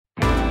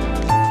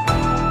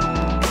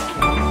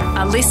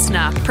A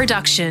listener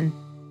production.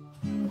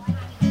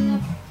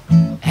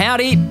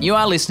 Howdy, you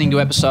are listening to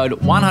episode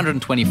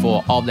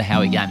 124 of the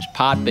Howie Games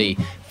Part B,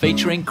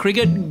 featuring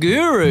cricket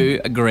guru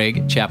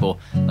Greg Chappell.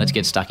 Let's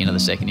get stuck into the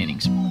second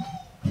innings.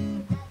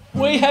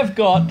 We have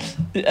got,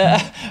 we've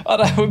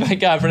been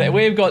going for it.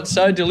 We've got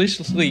so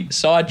deliciously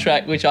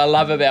sidetracked, which I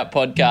love about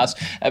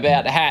podcasts,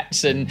 about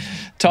hats and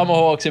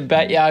tomahawks and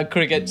backyard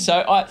cricket.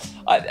 So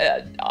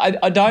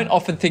I don't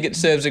often think it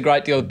serves a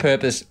great deal of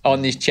purpose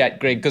on this chat,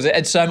 Greg, because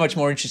it's so much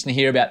more interesting to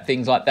hear about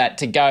things like that,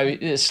 to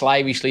go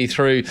slavishly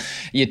through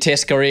your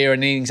test career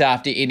and innings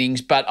after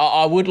innings. But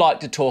I would like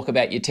to talk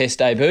about your test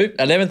debut,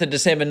 11th of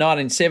December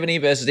 1970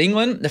 versus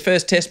England, the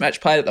first test match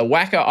played at the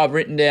Wacker, I've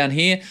written down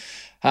here.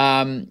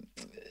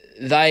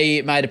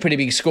 They made a pretty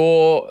big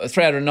score,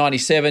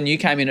 397. You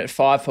came in at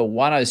 5 for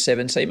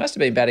 107. So you must have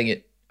been batting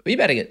at, were you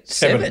batting at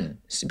seven?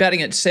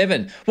 Batting at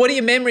 7. What are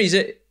your memories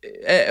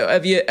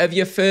of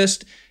your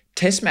first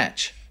test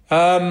match?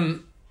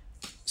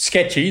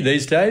 Sketchy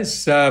these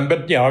days.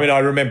 But, yeah, I mean, I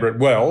remember it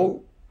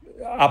well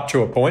up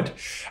to a point.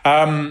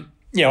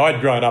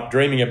 I'd grown up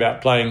dreaming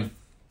about playing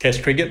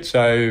Test cricket,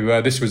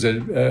 so this was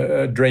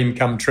a dream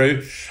come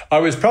true. I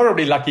was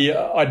probably lucky.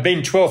 I'd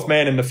been 12th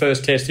man in the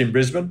first Test in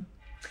Brisbane.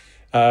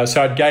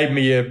 So it gave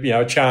me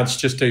a chance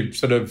just to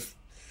sort of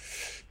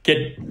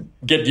get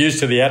used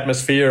to the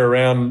atmosphere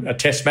around a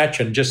test match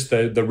and just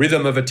the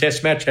rhythm of a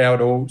test match, how it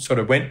all sort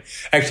of went.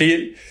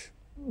 Actually,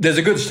 there's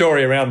a good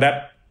story around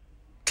that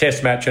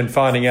test match and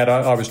finding out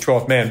I was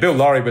 12th man. Bill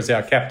Lawry was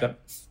our captain.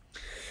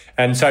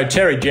 And so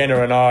Terry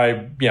Jenner and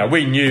I,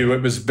 we knew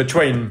it was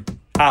between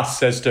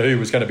us as to who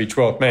was going to be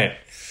 12th man.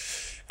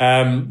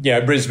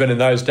 Brisbane in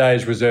those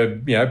days was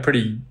a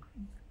pretty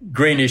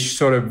greenish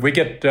sort of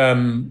wicket.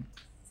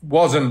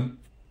 Wasn't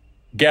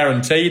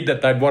guaranteed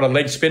that they'd want a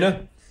leg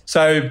spinner.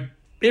 So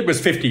it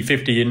was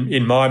 50-50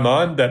 in my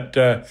mind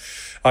that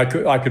I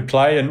could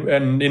play.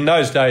 And in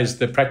those days,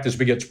 the practice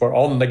wickets were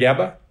on the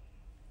Gabba.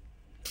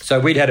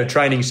 So we'd had a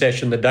training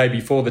session the day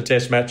before the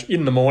test match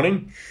in the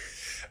morning,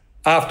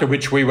 after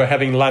which we were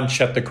having lunch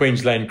at the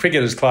Queensland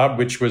Cricketers Club,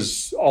 which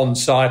was on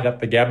site at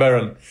the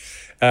Gabba.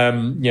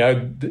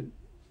 And,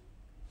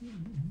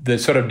 the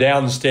sort of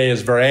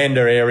downstairs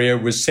veranda area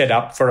was set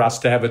up for us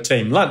to have a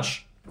team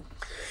lunch.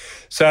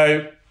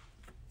 So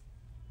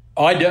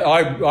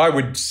I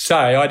would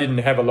say I didn't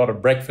have a lot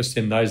of breakfast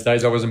in those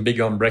days. I wasn't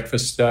big on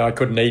breakfast. I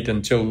couldn't eat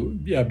until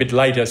a bit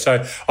later.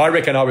 So I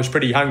reckon I was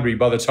pretty hungry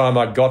by the time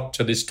I got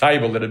to this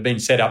table that had been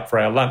set up for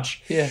our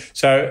lunch. Yeah.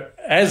 So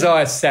as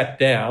I sat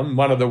down,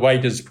 one of the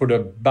waiters put a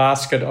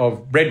basket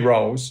of bread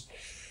rolls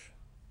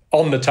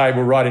on the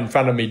table right in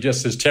front of me,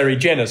 just as Terry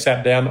Jenner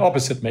sat down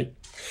opposite me.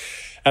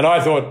 And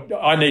I thought,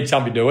 I need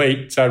something to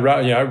eat. So,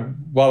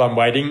 while I'm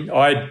waiting,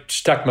 I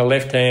stuck my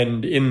left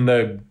hand in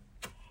the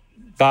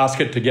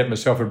basket to get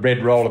myself a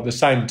bread roll at the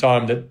same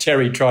time that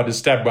Terry tried to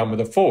stab one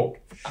with a fork.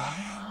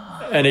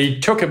 Oh. And he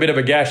took a bit of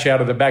a gash out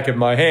of the back of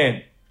my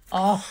hand.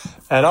 Oh.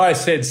 And I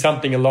said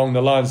something along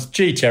the lines,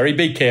 "Gee, Terry,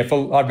 be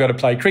careful. I've got to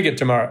play cricket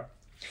tomorrow."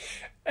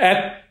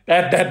 At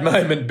that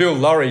moment, Bill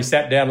Lawry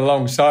sat down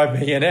alongside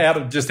me,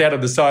 and just out of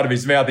the side of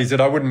his mouth, he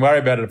said, "I wouldn't worry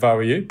about it if I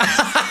were you."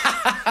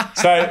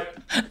 So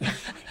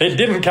it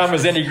didn't come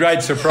as any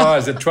great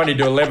surprise at 20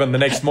 to 11 the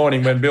next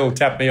morning when Bill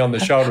tapped me on the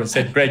shoulder and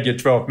said, "Greg, you're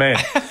 12th man."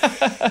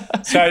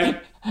 So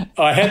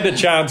I had the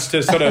chance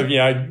to sort of,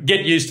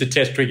 get used to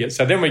Test cricket.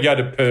 So then we go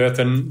to Perth,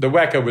 and the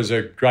Wacker was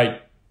a great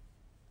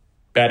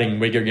batting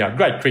wicket,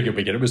 great cricket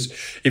wicket. It was,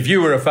 if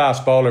you were a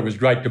fast bowler, it was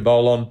great to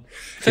bowl on.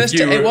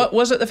 What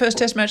was it, the first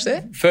Test match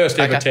there? First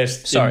ever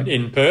Test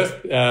in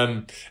Perth,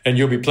 and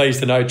you'll be pleased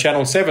to know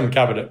Channel 7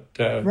 covered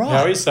it, right.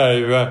 Howie.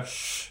 So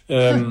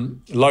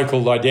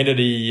local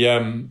identity,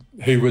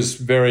 who was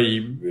very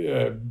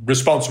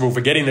responsible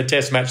for getting the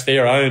Test match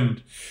there,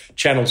 owned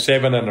Channel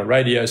 7 and a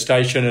radio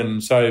station,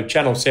 and so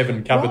Channel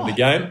 7 covered the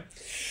game.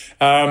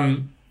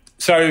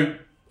 So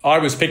I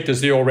was picked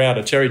as the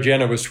all-rounder. Terry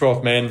Jenner was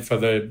 12th man for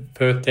the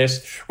Perth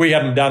Test. We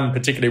hadn't done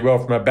particularly well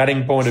from a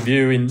batting point of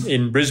view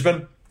in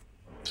Brisbane.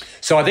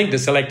 So I think the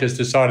selectors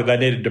decided they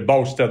needed to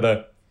bolster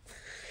the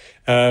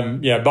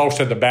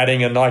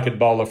batting, and I could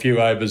bowl a few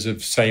overs of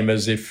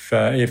seamers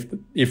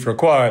if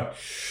required.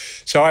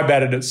 So I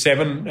batted at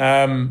 7.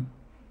 I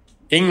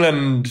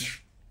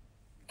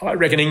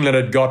reckon England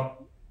had got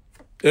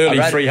early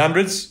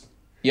 300s.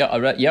 Yeah,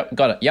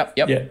 got it. Yep.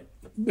 Yeah.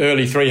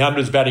 Early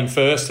 300s batting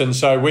first, and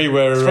so we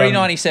were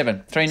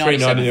 397.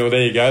 397. Well,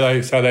 there you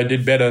go. So they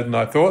did better than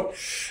I thought.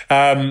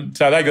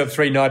 So they got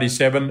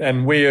 397,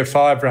 and we were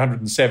 5 for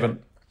 107.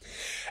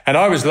 And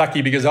I was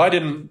lucky because I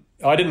didn't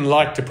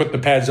like to put the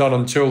pads on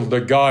until the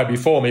guy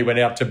before me went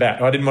out to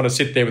bat. I didn't want to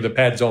sit there with the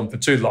pads on for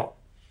too long.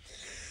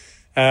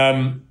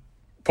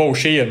 Paul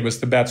Sheehan was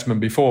the batsman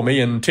before me,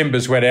 and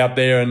Timbers went out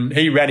there and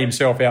he ran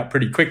himself out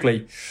pretty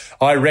quickly.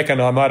 I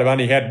reckon I might have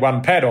only had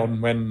one pad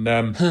on when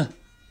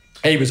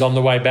he was on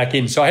the way back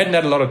in. So I hadn't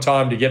had a lot of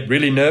time to get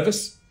really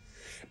nervous.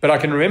 But I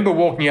can remember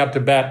walking out to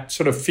bat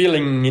sort of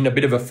feeling in a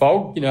bit of a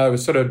fog.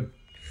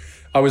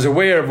 I was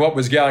aware of what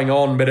was going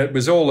on, but it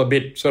was all a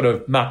bit sort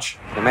of much.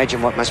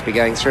 Imagine what must be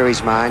going through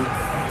his mind.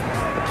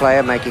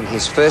 player making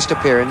his first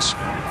appearance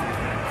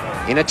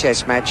in a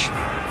test match,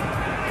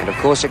 and of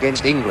course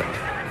against England.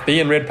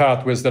 Ian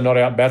Redpath was the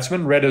not-out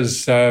batsman.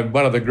 Redder's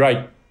one of the great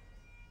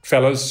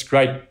fellas,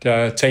 great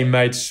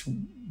teammates,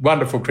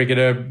 wonderful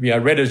cricketer. You know,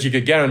 Redder's, you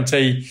could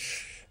guarantee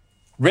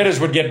Redders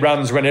would get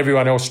runs when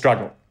everyone else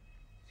struggled.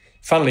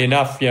 Funnily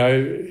enough, you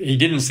know, he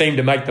didn't seem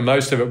to make the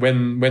most of it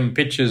when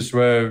pitches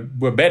were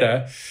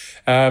better.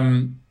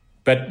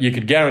 But you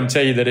could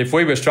guarantee that if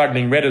we were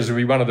struggling, Redders would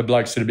be one of the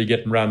blokes that would be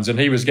getting runs, and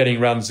he was getting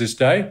runs this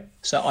day.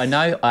 So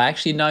I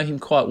actually know him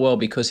quite well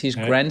because his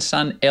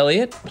grandson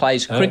Elliot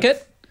plays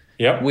cricket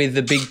with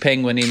the big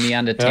penguin in the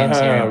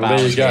under-10s here in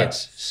Barwon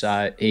Jets.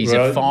 So he's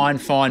a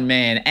fine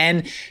man.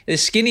 And the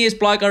skinniest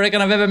bloke I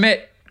reckon I've ever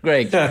met,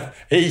 Greg.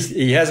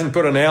 He hasn't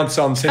put an ounce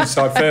on since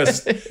I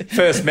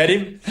first met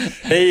him.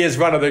 He is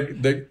one of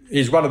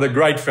the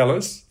great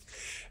fellas.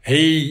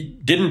 He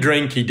didn't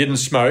drink, he didn't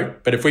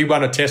smoke, but if we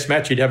won a test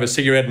match, he'd have a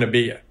cigarette and a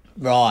beer.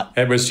 Right.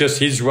 It was just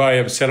his way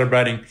of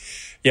celebrating.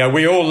 You know,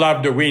 we all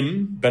love to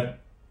win, but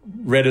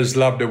Redders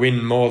love to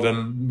win more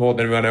than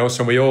everyone else,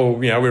 and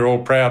we're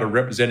all proud of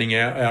representing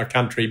our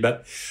country.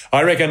 But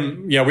I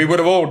reckon, you know, we would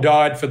have all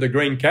died for the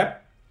green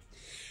cap,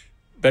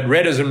 but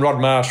Redders and Rod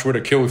Marsh would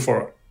have killed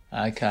for it.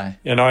 Okay.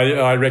 And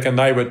I reckon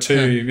they were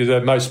two of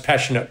the most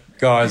passionate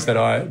guys that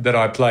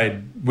I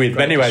played with.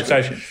 But anyway,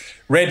 so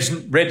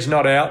Red's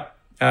not out.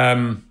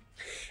 And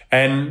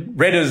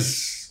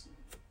Redders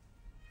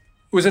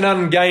was an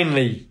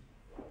ungainly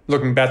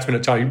looking batsman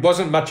at times. He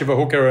wasn't much of a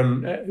hooker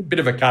and a bit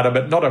of a cutter,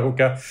 but not a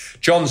hooker.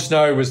 John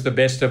Snow was the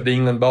best of the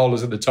England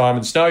bowlers at the time,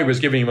 and Snow was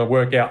giving him a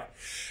workout.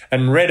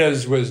 And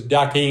Redders was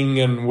ducking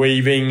and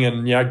weaving,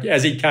 and you know,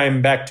 as he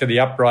came back to the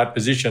upright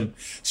position,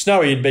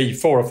 Snowy'd be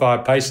 4 or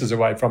 5 paces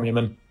away from him,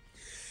 and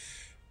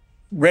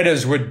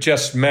Redders would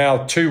just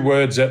mouth 2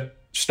 words at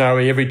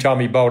Snowy every time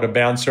he bowled a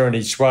bouncer, and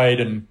he swayed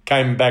and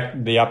came back to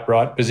the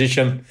upright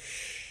position.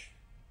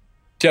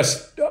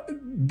 Just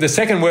the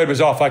second word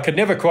was off. I could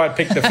never quite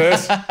pick the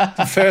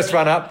first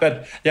one up,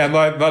 but yeah,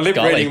 my lip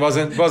reading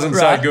wasn't right.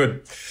 So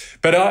good.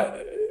 But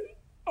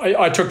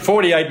I took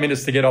 48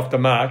 minutes to get off the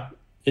mark.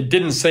 It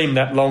didn't seem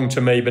that long to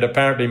me, but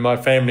apparently my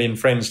family and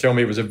friends tell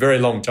me it was a very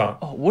long time.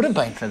 Oh, it would have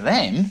been for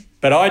them.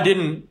 But I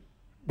didn't.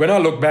 When I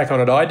look back on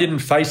it, I didn't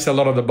face a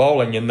lot of the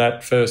bowling in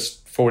that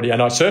first 40,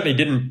 and I certainly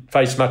didn't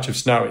face much of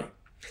Snowy.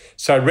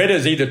 So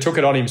Redders either took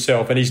it on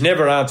himself, and he's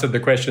never answered the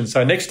question.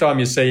 So next time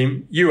you see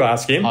him, you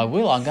ask him. I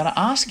will. I'm going to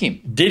ask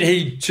him. Did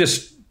he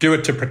just do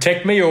it to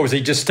protect me, or was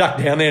he just stuck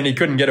down there and he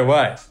couldn't get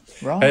away?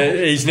 Right.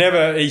 He's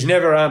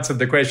never answered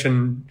the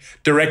question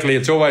directly.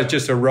 It's always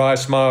just a wry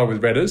smile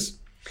with Redders,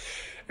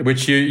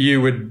 which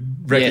you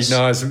would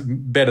recognise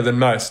better than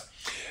most.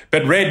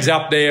 But Red's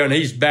up there and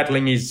he's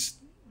battling his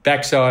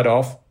backside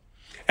off,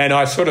 and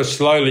I sort of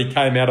slowly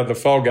came out of the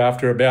fog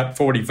after about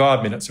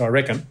 45 minutes, I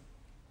reckon,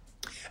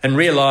 and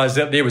realised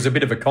that there was a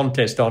bit of a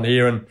contest on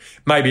here and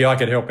maybe I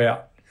could help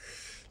out.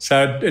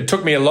 So it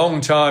took me a long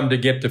time to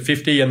get to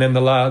 50, and then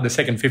the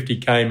second 50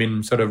 came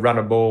in sort of run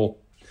a ball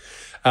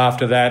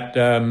after that,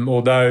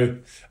 although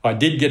I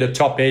did get a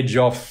top edge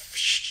off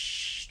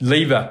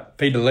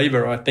Peter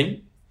Lever, I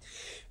think,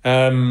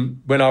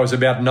 when I was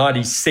about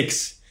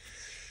 96.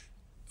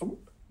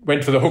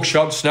 Went for the hook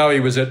shot. Snowy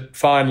was at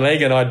fine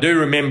leg, and I do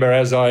remember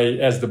as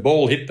the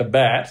ball hit the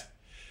bat,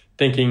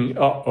 thinking,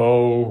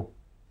 luckily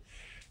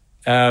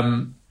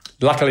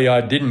I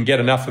didn't get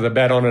enough of the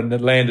bat on it, and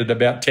it landed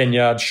about 10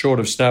 yards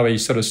short of Snowy,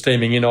 sort of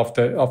steaming in off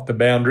the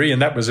boundary,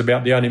 and that was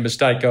about the only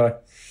mistake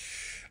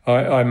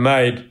I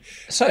made.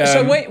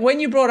 So when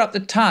you brought up the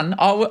ton,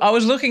 I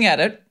was looking at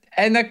it,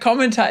 and the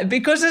commentator,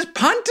 because there's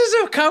punters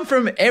have come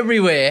from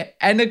everywhere,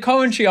 and the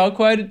commentary, I'll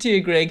quote it to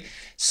you, Greg,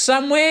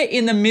 somewhere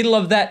in the middle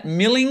of that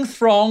milling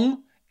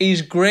throng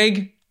is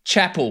Greg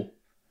Chappell.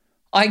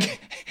 Like,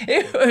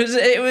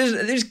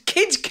 these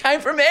kids came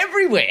from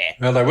everywhere.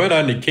 Well, they weren't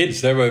only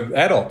kids, they were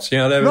adults. You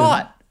know, they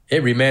were,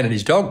 every man and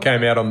his dog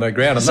came out on the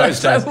ground in those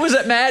days. So was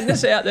it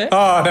madness out there?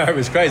 Oh, no, it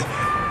was crazy.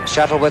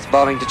 Shuttleworth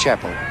bowling to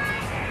Chappell.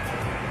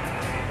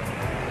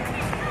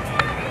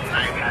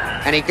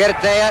 And he'll get it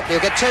there. He'll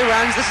get 2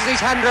 runs. This is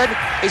his 100.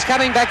 He's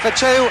coming back for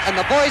 2, and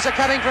the boys are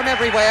coming from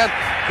everywhere.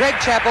 Greg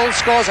Chappell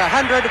scores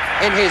 100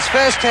 in his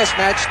first test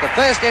match, the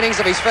first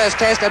innings of his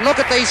first test. And look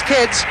at these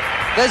kids.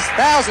 There's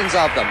thousands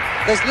of them.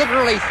 There's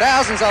literally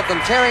thousands of them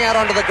tearing out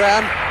onto the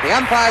ground. The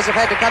umpires have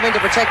had to come in to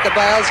protect the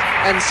bails,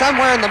 and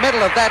somewhere in the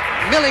middle of that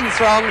milling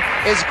throng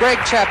is Greg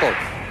Chappell.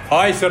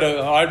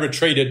 I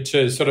retreated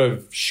to sort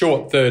of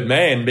short third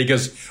man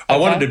because I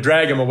wanted to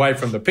drag him away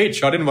from the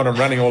pitch. I didn't want him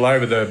running all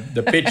over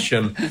the pitch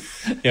and,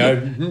 you know,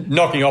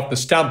 knocking off the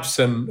stumps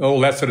and all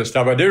that sort of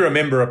stuff. I do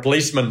remember a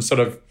policeman sort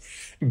of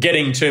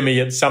getting to me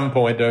at some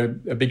point, a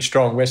big,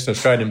 strong Western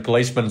Australian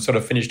policeman sort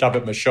of finished up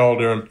at my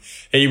shoulder, and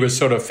he was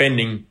sort of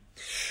fending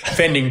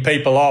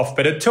people off.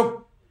 But it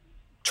took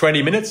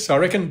 20 minutes, I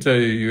reckon,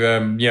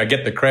 to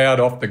get the crowd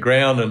off the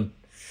ground and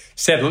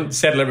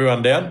settle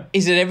everyone down.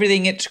 Is it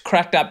everything it's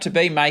cracked up to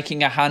be,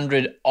 making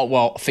 100,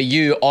 well, for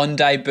you on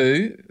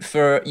debut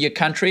for your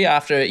country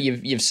after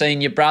you've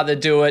seen your brother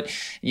do it,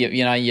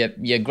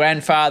 your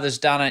grandfather's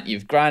done it,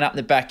 you've grown up in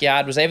the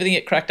backyard? Was everything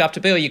it cracked up to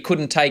be, or you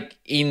couldn't take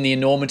in the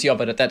enormity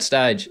of it at that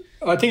stage?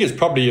 I think it's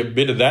probably a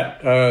bit of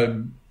that.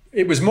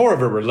 It was more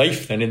of a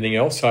relief than anything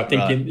else, I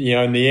think, in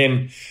the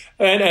end.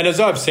 And as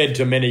I've said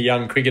to many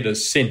young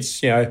cricketers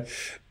since,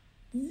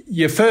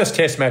 your first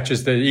test match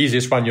is the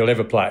easiest one you'll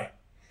ever play.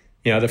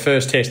 The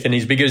first test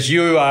innings, because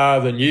you are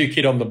the new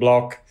kid on the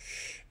block.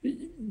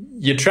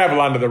 You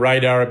travel under the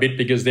radar a bit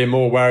because they're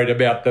more worried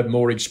about the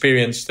more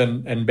experienced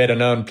and better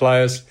known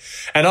players.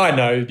 And I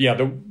know,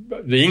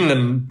 the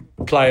England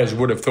players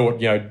would have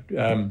thought,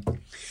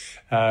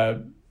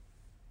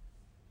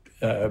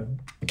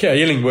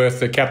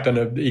 Illingworth, the captain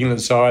of the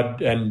England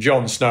side, and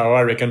John Snow,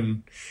 I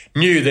reckon,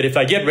 knew that if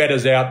they get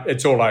Redders out,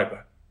 it's all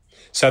over.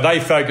 So they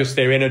focused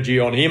their energy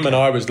on him, and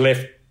I was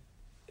left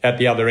at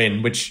the other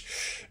end, which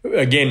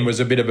again was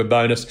a bit of a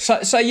bonus.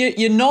 So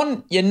your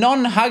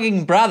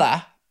non-hugging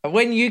brother,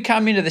 when you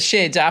come into the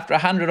sheds after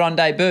 100 on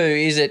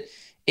debut,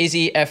 is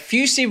he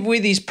effusive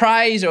with his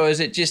praise, or is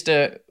it just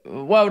a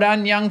well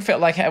done, young fella?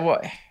 Like how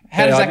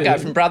does that go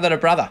from brother to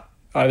brother?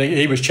 I think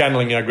he was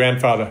channeling our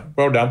grandfather.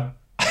 Well done.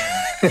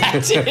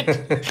 That's it.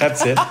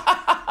 That's it.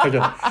 Okay.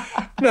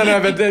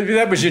 No, but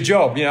that was your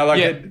job,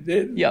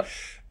 Yep.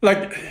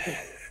 Like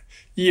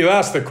you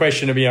asked the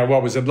question of,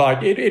 what was it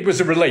like? It was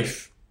a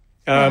relief.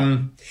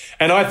 And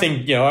I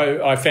think,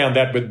 I found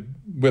that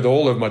with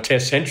all of my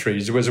test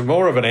centuries, it was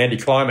more of an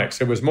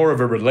anticlimax. It was more of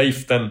a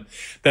relief than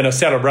a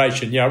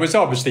celebration. It was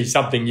obviously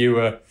something you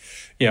were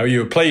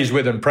pleased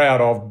with and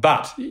proud of,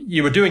 but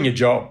you were doing your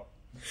job.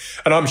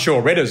 And I'm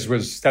sure Redders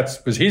was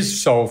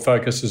his sole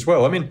focus as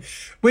well. I mean,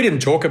 we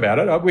didn't talk about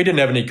it. We didn't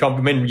have any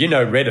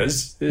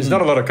Redders. There's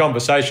not a lot of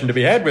conversation to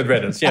be had with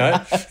Redders.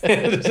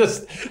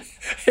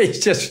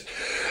 He's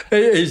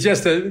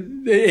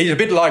a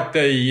bit like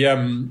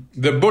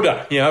the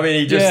Buddha.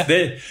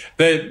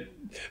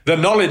 The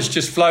knowledge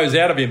just flows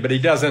out of him, but he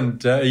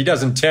doesn't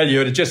tell you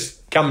it. It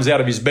just comes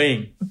out of his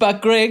being.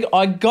 But Greg,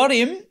 I got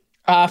him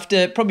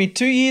after probably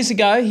 2 years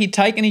ago. He'd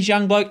taken his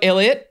young bloke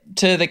Elliot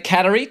to the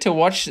cattery to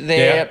watch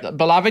their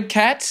beloved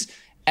cats.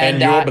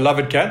 And your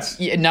beloved cats?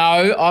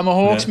 No, I'm a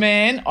Hawks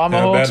man. I'm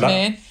a Hawks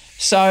man.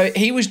 So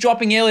he was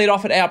dropping Elliot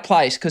off at our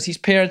place because his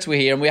parents were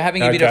here and we were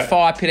having a bit of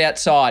fire pit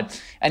outside.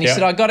 And he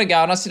said, I got to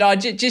go. And I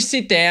said, just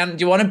sit down.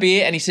 Do you want a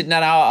beer? And he said, no,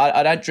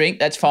 I don't drink.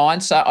 That's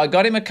fine. So I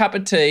got him a cup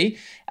of tea,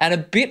 and a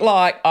bit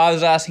like I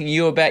was asking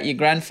you about your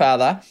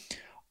grandfather,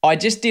 I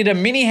just did a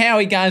mini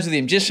Howie Games with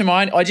him, just for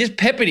mine. I just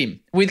peppered him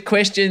with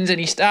questions, and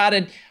he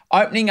started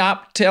opening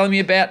up, telling me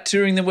about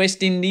touring the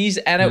West Indies,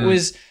 and it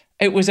was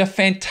a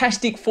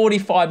fantastic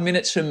 45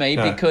 minutes for me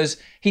because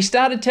he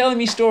started telling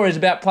me stories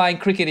about playing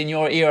cricket in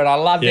your era, and I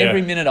loved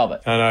every minute of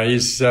it. I know.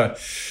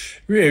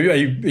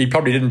 He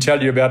probably didn't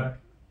tell you about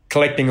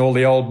collecting all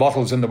the old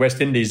bottles in the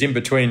West Indies in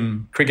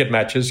between cricket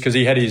matches because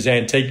he had his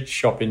antique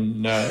shop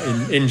in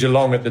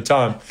Geelong at the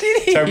time.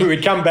 Did he? So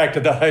we'd come back to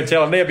the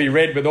hotel and there'd be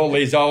Red with all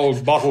these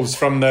old bottles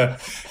from the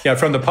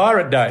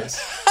pirate days.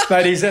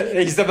 Mate,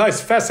 he's the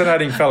most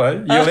fascinating fella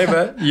you'll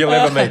ever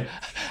meet.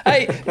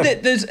 Hey,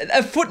 there's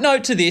a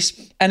footnote to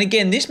this, and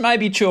again, this may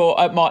be true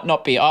or it might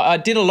not be. I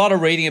did a lot of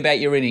reading about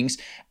your innings,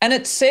 and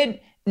it said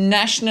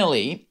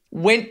nationally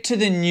went to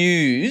the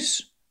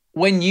news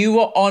when you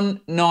were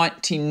on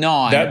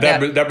 99.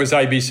 That was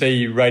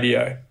ABC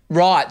radio.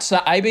 Right, so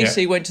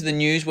ABC went to the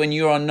news when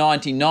you were on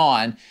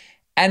 99,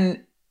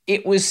 and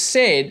it was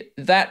said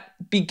that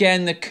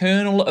began the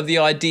kernel of the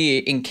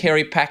idea in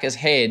Kerry Packer's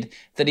head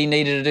that he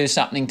needed to do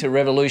something to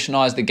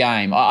revolutionise the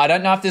game. I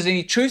don't know if there's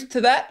any truth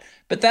to that,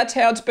 but that's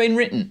how it's been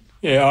written.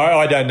 Yeah,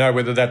 I don't know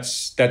whether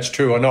that's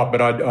true or not,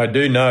 but I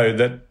do know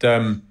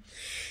that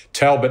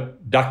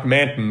Talbot Duck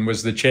Manton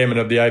was the chairman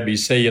of the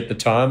ABC at the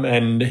time,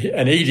 and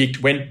an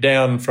edict went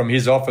down from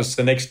his office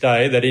the next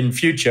day that in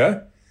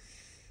future,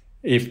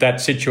 if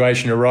that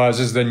situation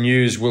arises, the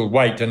news will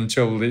wait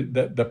until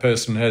the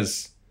person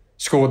has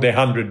scored their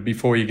 100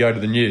 before you go to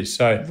the news.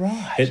 So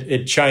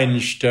it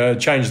changed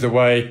the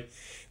way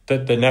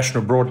that the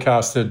national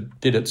broadcaster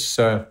did its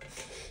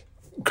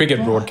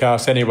cricket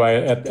broadcast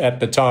anyway at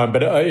the time.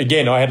 But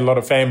again, I had a lot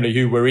of family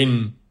who were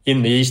in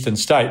the eastern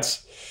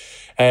states,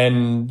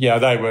 and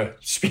they were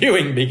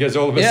spewing because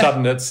all of a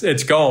sudden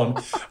it's gone.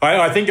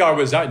 I think I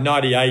was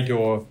 98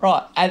 or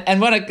right.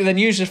 And when the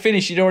news was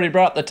finished, you'd already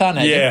brought the ton.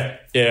 Yeah.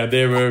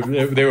 There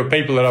were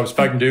people that I've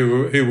spoken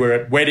to who were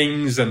at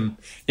weddings and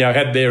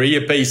had their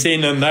earpiece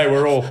in, and they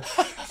were all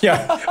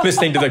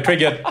listening to the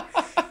cricket.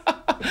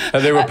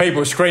 And there were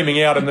people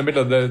screaming out in the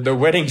middle of the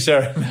wedding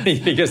ceremony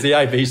because the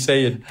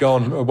ABC had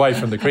gone away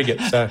from the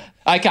cricket. So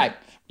okay,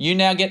 you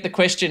now get the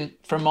question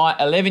from my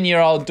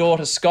 11-year-old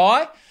daughter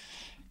Sky.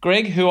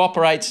 Greg, who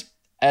operates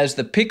as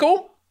the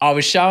pickle. I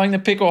was showing the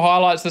pickle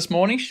highlights this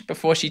morning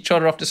before she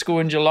trotted off to school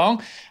in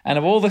Geelong, and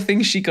of all the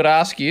things she could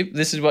ask you,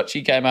 this is what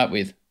she came up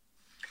with.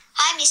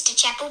 Hi, Mr.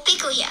 Chappell,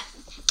 Pickle here.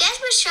 Dad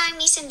was showing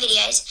me some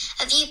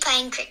videos of you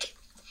playing cricket.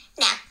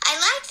 Now, I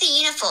liked the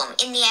uniform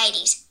in the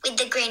 80s with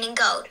the green and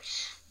gold.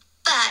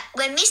 But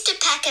when Mr.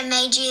 Packer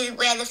made you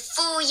wear the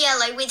full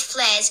yellow with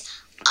flares,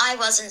 I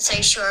wasn't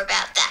so sure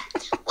about that.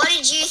 What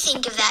did you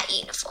think of that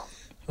uniform?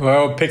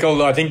 Well,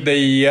 Pickle, I think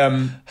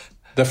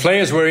the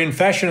flares were in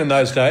fashion in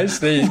those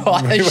days.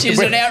 Which is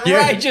an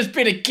outrageous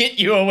bit of kit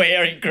you were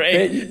wearing,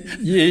 Greg.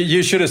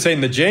 You should have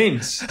seen the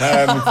jeans.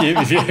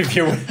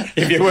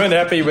 If you weren't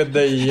happy with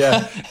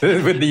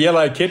the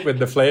yellow kit with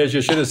the flares,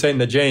 you should have seen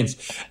the jeans.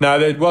 No,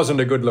 it wasn't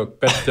a good look.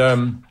 But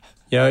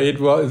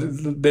it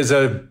was. There's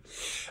a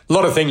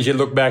lot of things you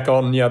look back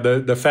on.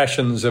 The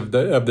fashions of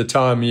the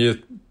time.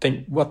 You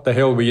think, what the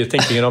hell were you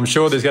thinking? And I'm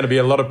sure there's going to be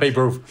a lot of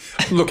people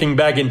looking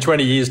back in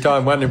 20 years'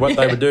 time wondering what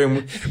they were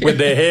doing with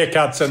their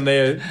haircuts and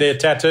their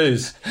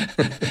tattoos.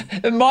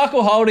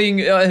 Michael Holding,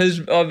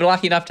 who's I'm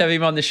lucky enough to have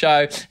him on the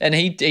show, and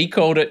he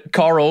called it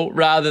coral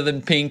rather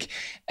than pink.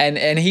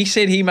 And he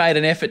said he made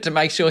an effort to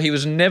make sure he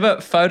was never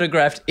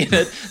photographed in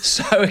it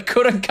so it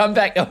couldn't come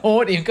back to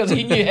haunt him because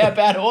he knew how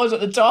bad it was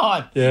at the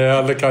time. Yeah,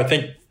 look, I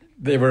think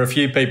there were a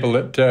few people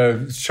that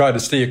tried to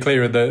steer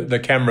clear of the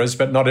cameras,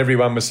 but not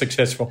everyone was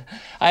successful.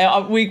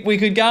 We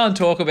could go and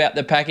talk about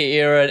the Packer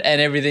era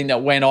and everything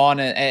that went on,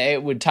 and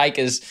it would take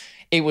us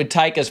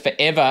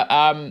forever.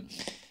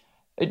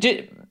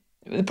 Probably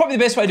the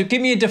best way to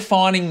give me a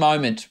defining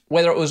moment,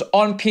 whether it was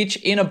on pitch,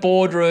 in a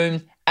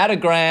boardroom, at a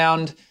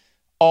ground,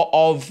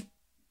 of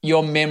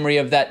your memory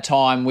of that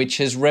time, which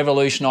has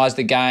revolutionised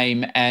the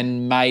game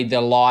and made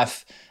the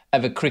life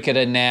of a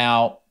cricketer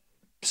now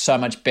so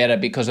much better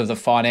because of the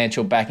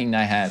financial backing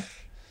they have.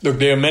 Look,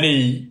 there are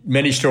many,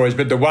 many stories,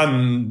 but the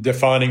one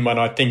defining one,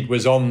 I think,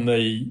 was on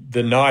the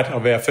night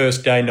of our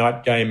first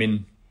day-night game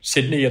in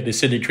Sydney at the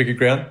Sydney Cricket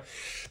Ground.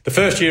 The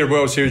first year of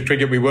World Series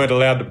cricket, we weren't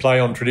allowed to play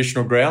on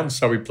traditional grounds,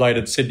 so we played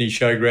at Sydney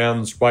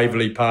Showgrounds,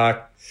 Waverley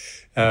Park,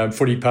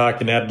 Footy Park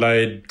in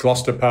Adelaide,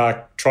 Gloucester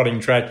Park, Trotting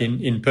Track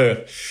in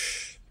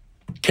Perth.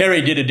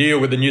 Kerry did a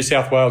deal with the New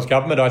South Wales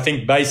government. I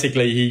think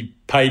basically he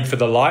paid for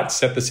the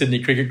lights at the Sydney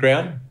Cricket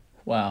Ground.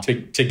 Wow. To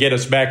get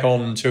us back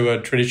onto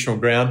a traditional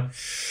ground.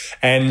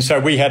 And so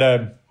we had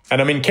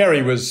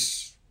Kerry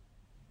was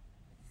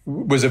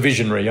a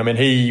visionary. I mean,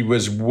 he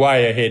was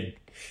way ahead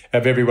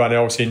of everyone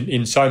else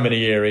in so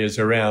many areas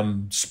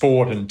around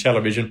sport and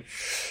television.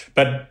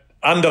 But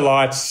under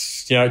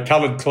lights,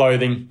 coloured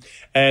clothing.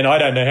 And I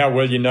don't know how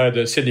well you know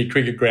the Sydney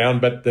Cricket Ground,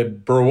 but the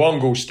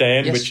Burrawongal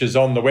stand, yes, which is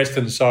on the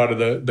western side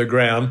of the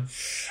ground,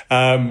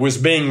 was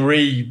being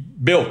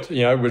rebuilt.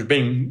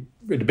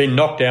 It had been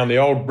knocked down. The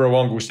old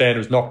Burrawongal stand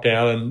was knocked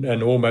down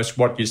and almost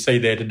what you see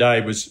there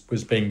today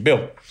was being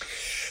built.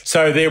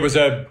 So there was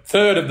a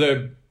third of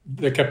the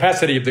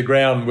capacity of the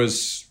ground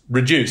was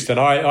reduced. And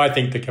I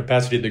think the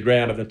capacity of the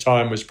ground at the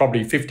time was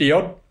probably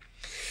 50-odd.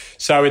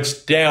 So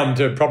it's down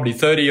to probably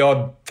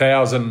 30-odd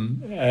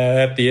thousand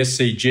at the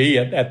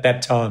SCG at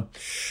that time.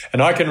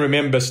 And I can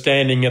remember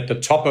standing at the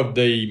top of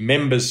the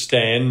members'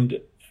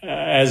 stand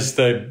as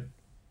the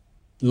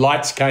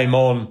lights came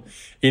on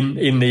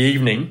in the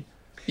evening.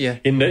 Yeah.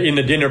 In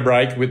the dinner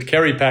break with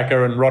Kerry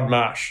Packer and Rod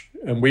Marsh.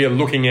 And we are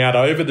looking out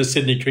over the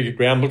Sydney Cricket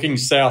Ground, looking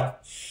south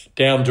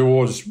down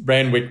towards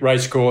Randwick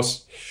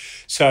Racecourse.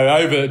 So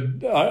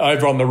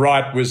over on the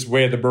right was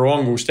where the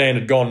Burrawongal stand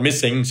had gone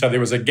missing. So there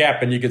was a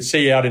gap and you could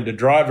see out into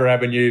Driver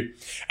Avenue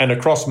and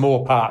across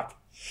Moore Park.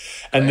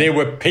 And there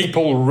were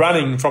people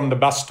running from the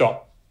bus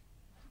stop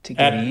to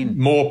get in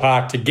Moore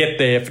Park to get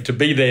there, to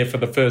be there for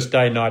the first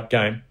day-night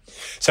game.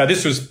 So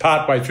this was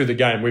partway through the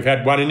game. We've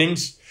had one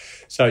innings.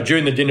 So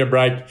during the dinner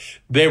break,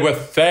 there were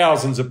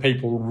thousands of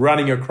people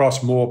running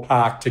across Moore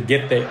Park to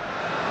get there.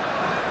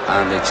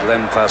 And it's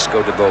Len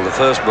Pascoe to bowl the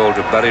first ball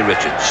to Barry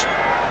Richards.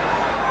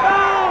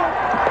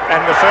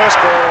 And the first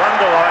ball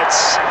under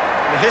lights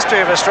in the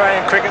history of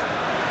Australian cricket.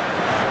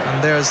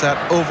 And there's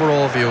that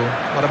overall view.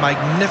 What a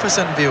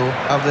magnificent view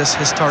of this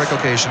historic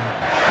occasion.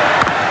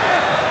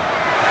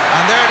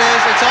 And there it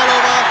is, it's all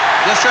over.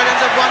 The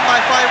Australians have won by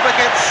 5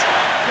 wickets.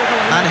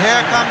 And here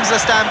comes the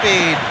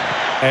stampede.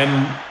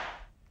 And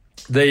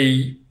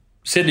the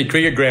Sydney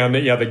Cricket Ground,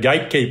 the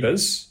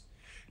gatekeepers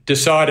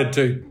decided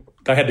they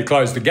had to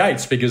close the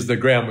gates because the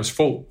ground was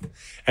full.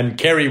 And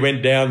Kerry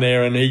went down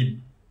there and he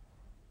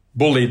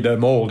bullied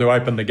them all to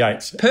open the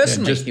gates.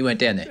 Personally, he went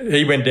down there?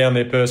 He went down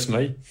there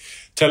personally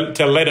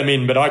to let them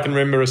in. But I can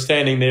remember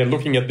standing there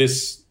looking at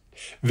this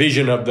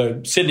vision of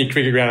the Sydney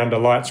Cricket Ground under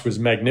lights was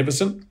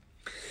magnificent.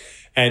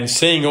 And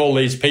seeing all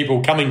these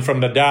people coming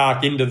from the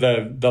dark into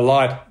the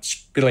light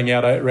spilling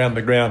out around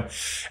the ground.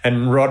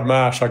 And Rod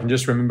Marsh, I can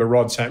just remember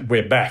Rod saying,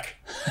 "We're back."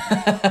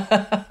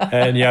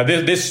 And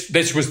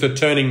this was the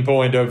turning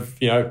point of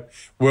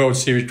World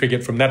Series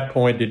cricket. From that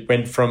point, it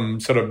went from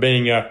sort of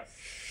being a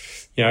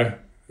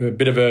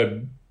bit of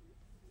a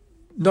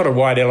not a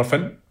white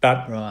elephant,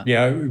 but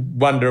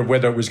wonder of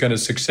whether it was going to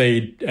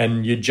succeed.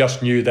 And you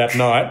just knew that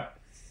night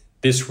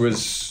this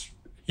was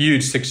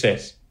huge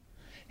success.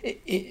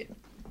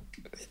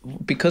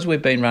 Because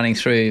we've been running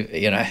through,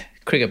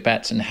 cricket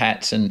bats and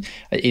hats, and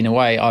in a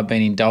way I've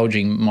been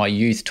indulging my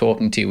youth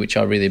talking to you, which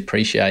I really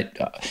appreciate.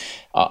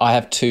 I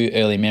have two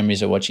early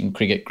memories of watching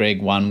cricket,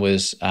 Greg. One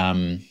was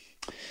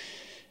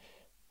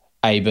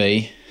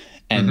AB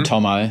and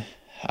Tomo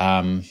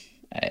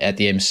at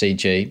the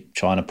MCG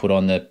trying to put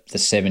on the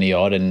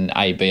 70-odd, and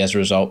AB as a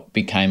result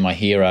became my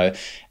hero.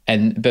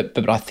 But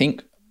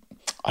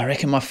I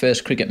reckon my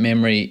first cricket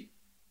memory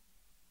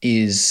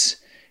is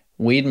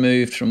we'd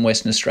moved from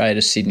Western Australia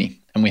to Sydney,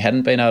 and we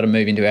hadn't been able to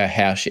move into our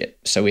house yet.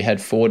 So we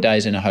had 4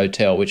 days in a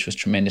hotel, which was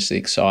tremendously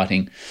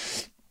exciting.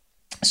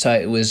 So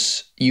it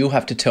was, you'll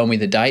have to tell me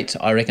the dates.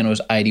 I reckon it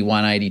was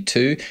 81,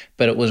 82,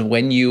 but it was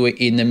when you were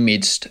in the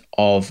midst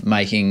of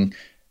making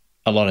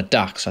a lot of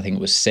ducks. I think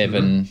it was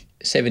seven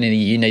in a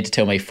year. You need to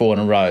tell me 4 in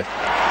a row.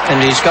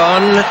 And he's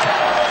gone.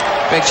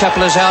 Greg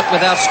Chappell is out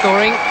without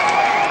scoring.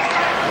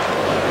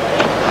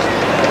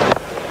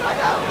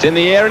 It's in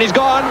the air and he's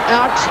gone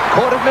out,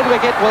 caught at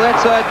mid-wicket. Well,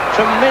 that's a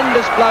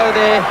tremendous blow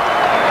there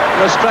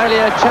for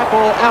Australia.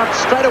 Chappell out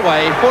straight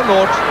away for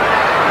naught,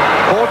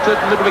 caught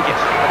at mid-wicket.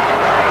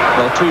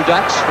 Well, 2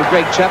 ducks for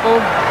Greg Chappell,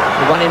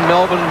 the one in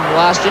Melbourne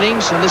last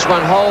innings, and this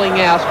one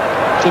holing out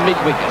to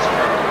mid-wicket.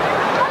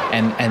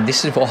 And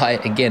this is why,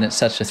 again, it's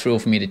such a thrill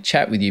for me to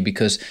chat with you,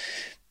 because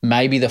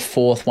maybe the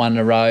 4th one in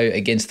a row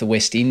against the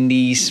West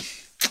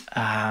Indies,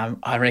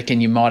 I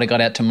reckon you might have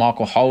got out to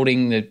Michael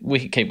Holding. The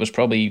wicketkeeper was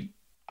probably,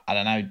 I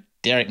don't know,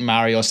 Derek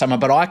Murray or someone.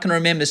 But I can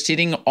remember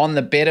sitting on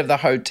the bed of the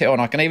hotel,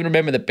 and I can even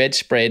remember the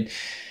bedspread,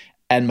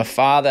 and my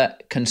father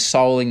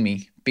consoling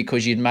me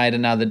because you'd made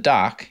another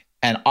duck.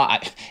 And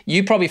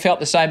you probably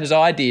felt the same as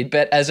I did,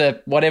 but as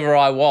whatever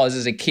I was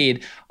as a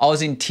kid, I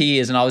was in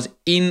tears and I was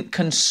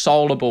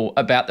inconsolable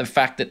about the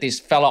fact that this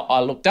fella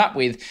I looked up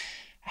with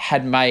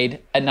had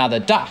made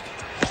another duck.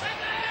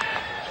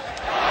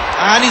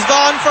 And he's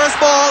gone, first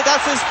ball.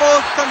 That's his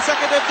 4th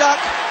consecutive duck.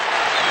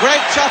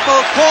 Greg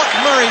Chappell caught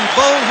Murray,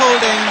 bowl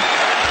holding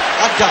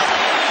a duck.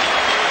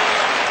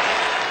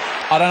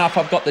 I don't know if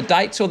I've got the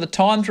dates or the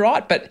times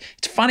right, but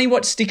it's funny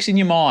what sticks in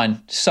your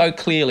mind so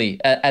clearly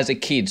as a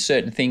kid,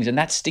 certain things, and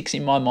that sticks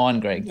in my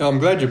mind, Greg. I'm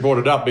glad you brought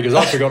it up because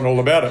I've forgotten all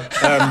about it.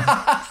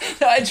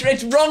 No,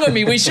 it's wrong of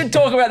me. We should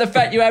talk about the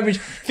fact you averaged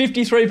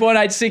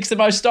 53.86, the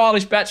most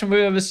stylish batsman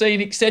we've ever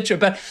seen, etc.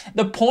 But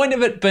the point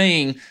of it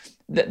being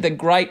that the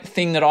great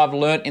thing that I've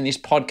learnt in this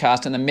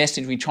podcast and the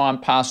message we try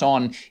and pass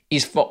on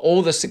is for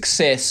all the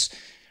success,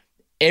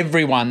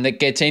 everyone that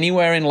gets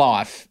anywhere in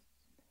life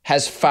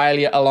has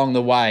failure along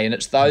the way, and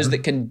it's those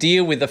that can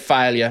deal with the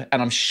failure,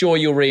 and I'm sure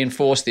you'll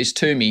reinforce this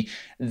to me,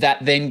 that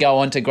then go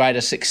on to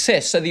greater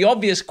success. So the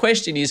obvious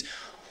question is,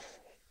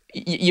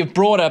 you've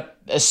brought a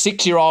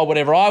 6-year-old,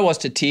 whatever I was,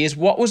 to tears.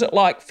 What was it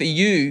like for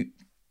you?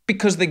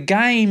 Because the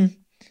game,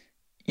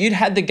 you'd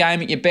had the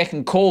game at your beck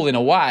and call in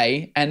a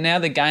way, and now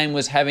the game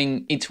was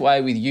having its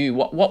way with you.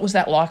 What was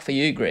that like for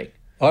you, Greg?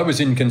 I was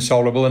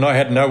inconsolable and I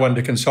had no one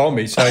to console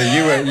me. So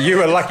you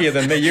were luckier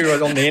than me. You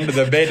were on the end of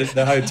the bed at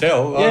the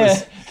hotel.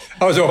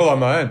 I was all on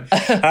my own.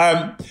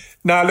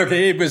 No, look,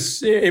 it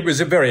was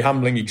a very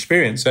humbling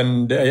experience.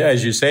 And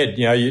as you said,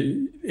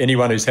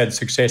 anyone who's had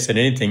success in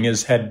anything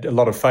has had a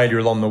lot of failure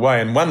along the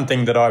way. And one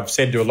thing that I've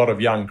said to a lot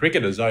of young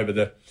cricketers over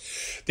the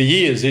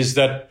years is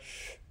that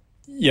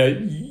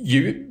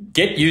you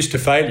get used to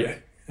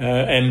failure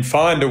and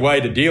find a way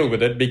to deal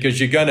with it, because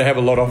you're going to have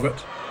a lot of it.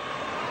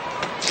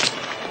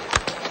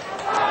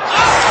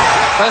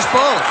 First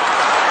ball,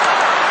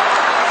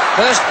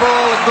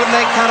 a good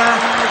leg cutter,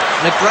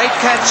 and a great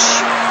catch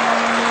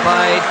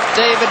by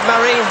David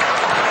Murray.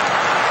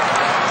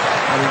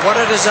 And what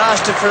a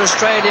disaster for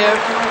Australia.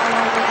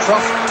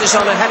 Croft is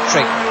on a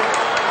hat-trick.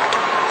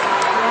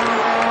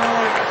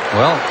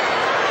 Well,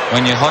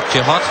 when you're hot,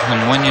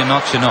 and when you're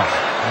not, you're not.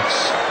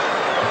 That's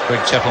what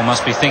Greg Chappell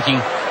must be thinking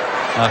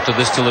after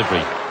this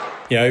delivery.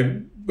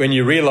 When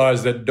you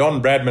realise that Don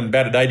Bradman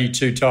batted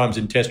 82 times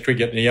in Test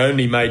cricket and he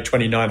only made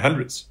 29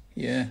 hundreds.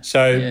 Yeah.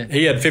 So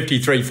he had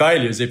 53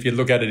 failures, if you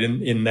look at it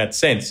in that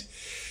sense.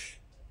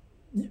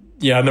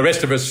 And the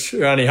rest of us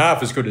are only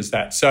half as good as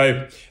that.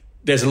 So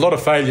there's a lot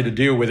of failure to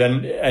deal with.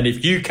 And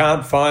if you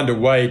can't find a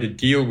way to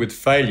deal with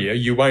failure,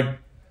 you won't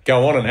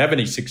go on and have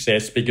any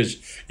success, because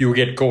you'll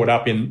get caught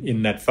up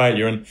in that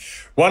failure. And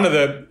one of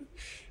the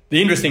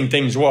interesting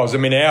things was,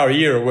 our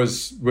era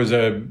was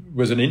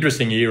an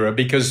interesting era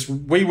because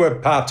we were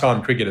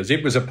part-time cricketers.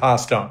 It was a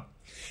pastime.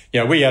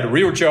 We had a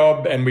real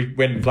job and we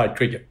went and played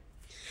cricket.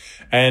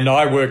 And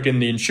I worked in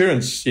the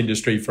insurance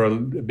industry for a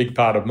big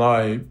part of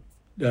my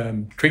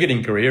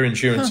cricketing career,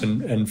 insurance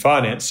and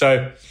finance.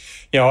 So,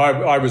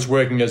 I was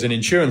working as an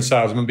insurance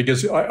salesman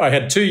because I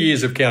had 2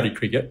 years of county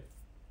cricket.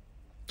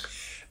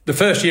 The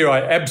first year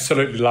I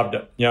absolutely loved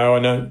it.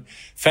 I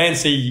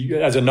fancy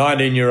as a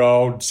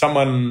 19-year-old,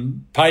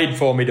 someone paid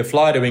for me to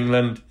fly to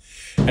England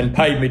and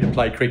paid me to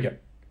play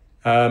cricket.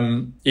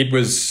 It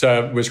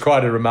was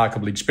quite a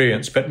remarkable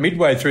experience. But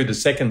midway through the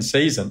second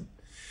season,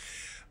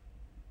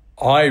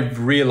 I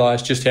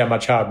realised just how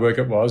much hard work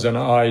it was, and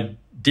I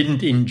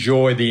didn't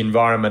enjoy the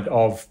environment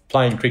of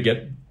playing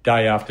cricket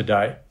day after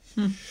day.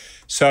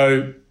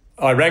 So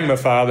I rang my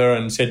father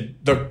and said,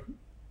 look,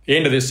 the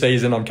end of this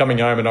season, I'm coming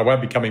home and I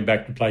won't be coming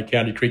back to play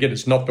county cricket.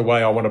 It's not the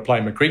way I want to play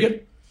my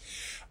cricket.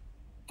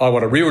 I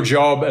want a real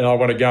job, and I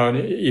want to go, and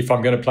if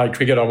I'm going to play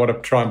cricket, I want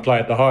to try and play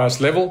at the highest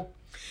level.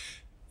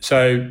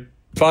 So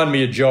find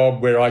me a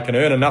job where I can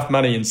earn enough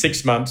money in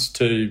 6 months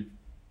to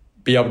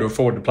be able to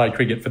afford to play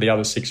cricket for the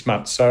other 6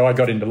 months. So I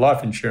got into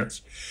life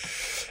insurance.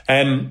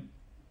 And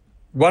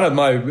one of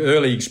my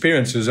early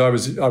experiences, I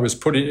was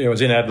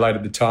in Adelaide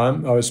at the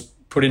time. I was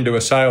put into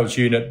a sales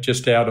unit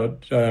just out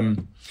at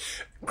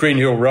Green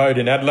Hill Road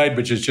in Adelaide,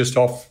 which is just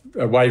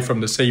away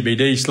from the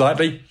CBD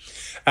slightly,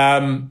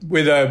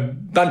 with a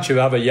bunch of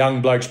other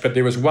young blokes. But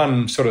there was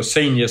one sort of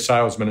senior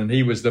salesman, and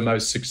he was the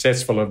most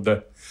successful of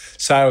the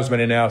salesmen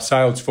in our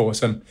sales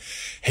force. And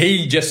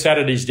he just sat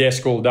at his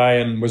desk all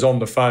day and was on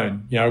the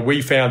phone. You know,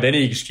 we found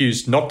any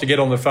excuse not to get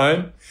on the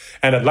phone.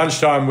 And at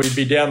lunchtime, we'd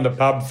be down the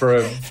pub for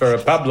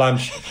a pub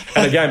lunch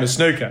and a game of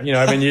snooker. You know,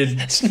 I mean,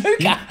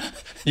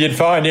 you'd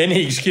find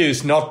any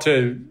excuse not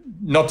to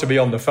be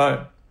on the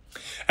phone.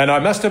 And I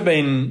must have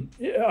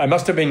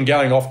been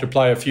going off to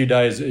play a few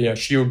days,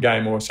 Shield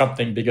game or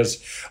something,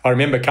 because I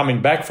remember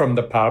coming back from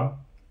the pub,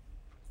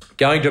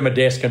 going to my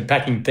desk and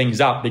packing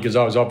things up, because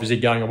I was obviously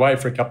going away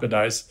for a couple of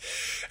days.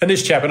 And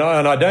this chap, and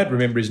I don't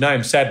remember his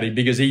name, sadly,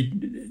 because he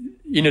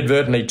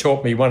inadvertently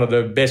taught me one of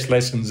the best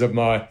lessons of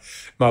my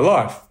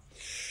life.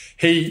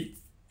 He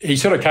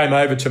sort of came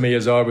over to me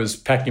as I was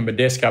packing my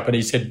desk up, and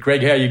he said,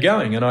 "Greg, how are you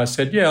going?" And I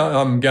said, "Yeah,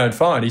 I'm going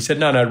fine." He said,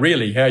 No,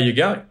 really, how are you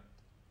going?"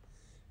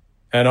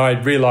 And I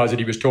realised that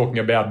he was talking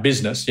about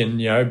business,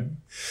 and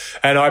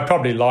I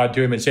probably lied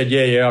to him and said,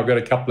 yeah, I've got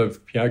a couple of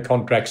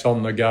contracts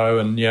on the go,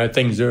 and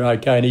things are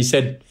okay. And he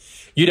said,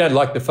 "You don't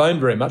like the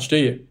phone very much, do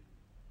you?"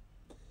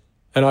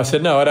 And I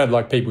said, "No, I don't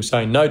like people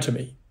saying no to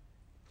me."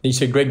 And he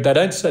said, "Greg, they're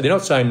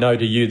not saying no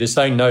to you, they're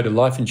saying no to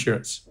life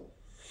insurance."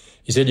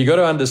 He said, "You've got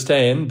to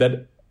understand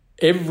that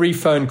every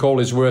phone call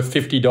is worth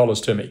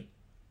 $50 to me."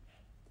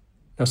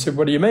 I said,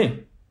 "What do you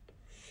mean?"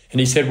 And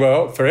he said,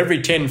 "Well, for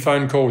every 10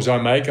 phone calls I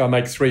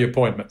make 3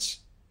 appointments.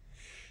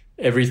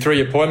 Every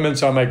 3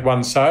 appointments, I make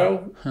 1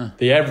 sale.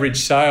 The average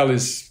sale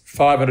is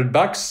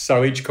 $500,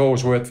 so each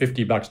call's worth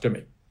 $50 to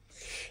me."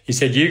 He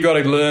said, "You got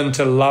to learn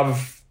to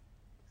love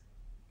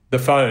the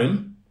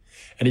phone."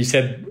 And he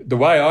said, "The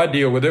way I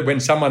deal with it, when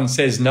someone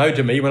says no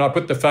to me, when I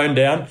put the phone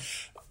down,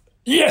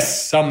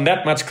 yes, I'm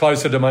that much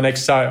closer to my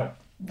next sale."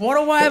 What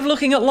a way of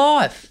looking at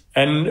life.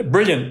 And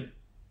brilliant,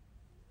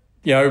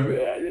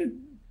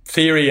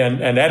 theory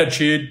and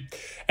attitude.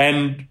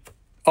 And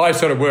I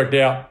sort of worked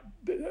out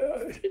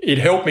it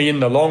helped me in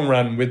the long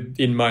run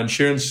in my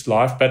insurance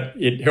life, but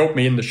it helped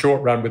me in the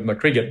short run with my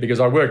cricket, because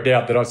I worked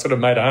out that I sort of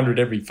made 100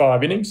 every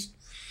 5 innings.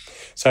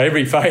 So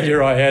every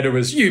failure I had, it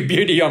was, "You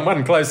beauty, I'm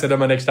one closer to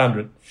my next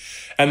 100.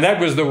 And that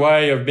was the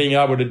way of being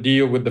able to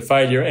deal with the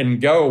failure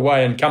and go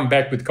away and come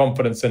back with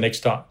confidence the next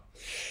time.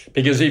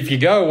 Because if you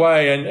go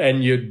away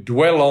and you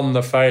dwell on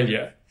the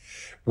failure,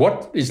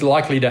 what is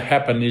likely to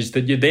happen is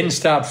that you then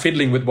start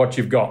fiddling with what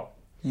you've got.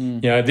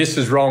 This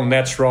is wrong,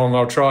 that's wrong,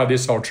 I'll try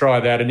this, I'll try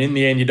that, and in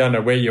the end you don't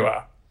know where you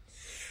are.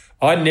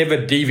 I never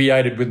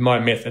deviated with my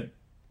method.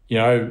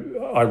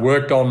 I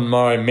worked on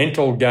my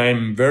mental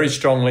game very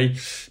strongly,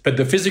 but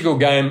the physical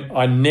game,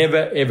 I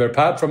never ever,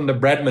 apart from the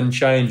Bradman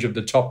change of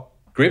the top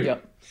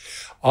grip,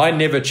 I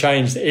never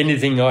changed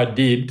anything I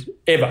did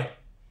ever.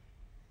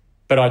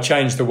 But I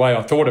changed the way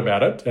I thought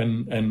about it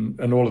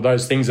and all of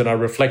those things, and I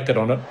reflected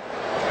on it.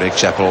 Greg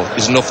Chappell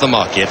isn't off the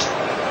mark yet.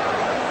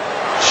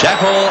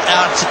 Chappell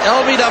out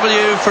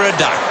LBW for a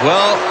duck.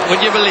 Well, would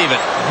you believe it?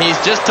 He's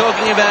just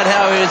talking about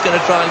how he was going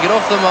to try and get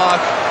off the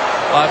mark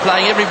by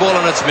playing every ball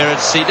on its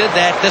merits. He did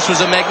that. This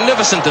was a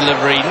magnificent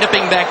delivery,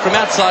 nipping back from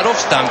outside off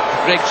stump.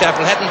 Greg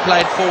Chappell hadn't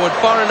played forward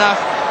far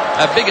enough.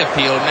 A big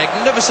appeal.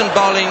 Magnificent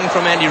bowling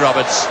from Andy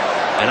Roberts.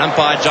 And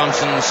umpire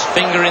Johnson's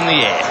finger in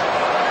the air.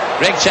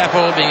 Greg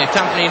Chappell being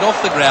accompanied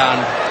off the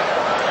ground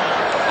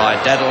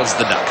by Daddles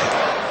the duck.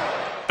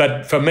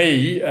 But for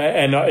me,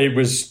 and it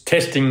was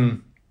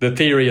testing the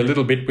theory a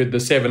little bit with the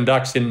 7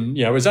 ducks in,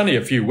 it was only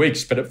a few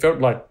weeks, but it felt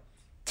like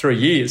 3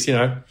 years,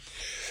 And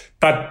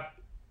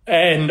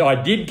I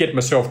did get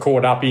myself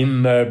caught up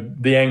in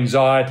the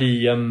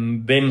anxiety,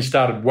 and then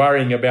started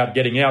worrying about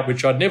getting out,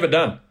 which I'd never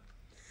done.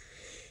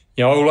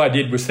 All I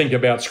did was think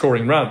about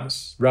scoring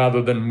runs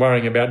rather than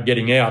worrying about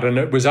getting out. And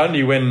it was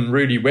only when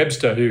Rudy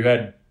Webster, who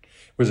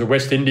was a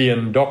West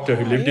Indian doctor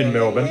who lived in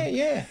Melbourne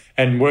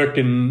and worked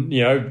in,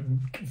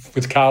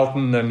 with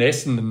Carlton and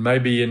Essendon, and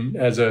maybe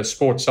as a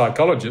sports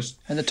psychologist.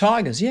 And the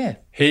Tigers,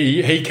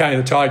 He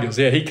came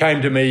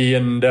to me,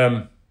 and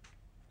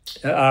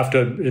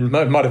after,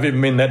 it might have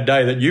even been that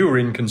day that you were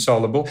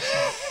inconsolable.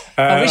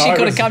 I wish he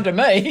could have come to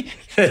me.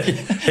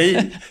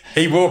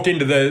 he walked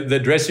into the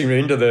dressing room,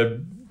 into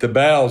the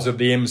bowels of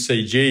the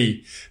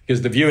MCG,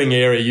 because the viewing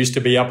area used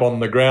to be up on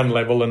the ground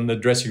level and the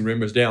dressing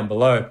room was down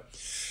below.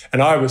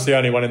 And I was the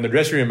only one in the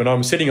dressing room, and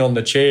I'm sitting on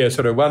the chair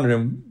sort of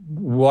wondering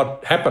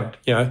what happened,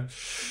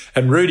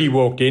 And Rudy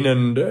walked in,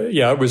 and,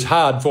 it was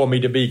hard for me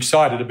to be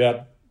excited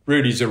about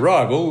Rudy's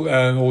arrival,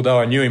 although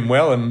I knew him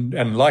well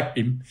and liked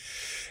him.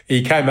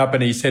 he came up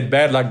and he said,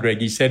 "Bad luck,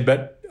 Greg." He said,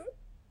 "But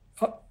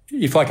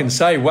if I can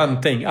say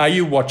one thing, are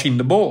you watching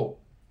the ball?"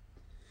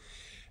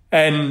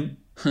 And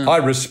I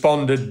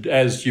responded,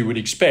 as you would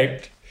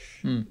expect,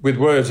 with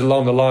words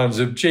along the lines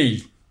of,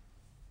 "Gee,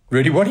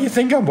 Rudy, what do you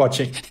think I'm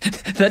watching?"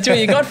 That's what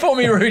you got for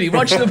me, Rudy.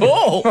 Watch the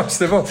ball. Watch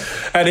the ball.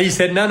 And he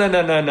said, no.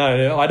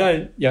 I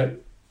don't,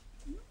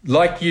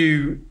 like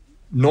you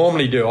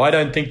normally do. I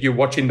don't think you're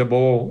watching the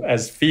ball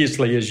as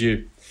fiercely as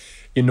you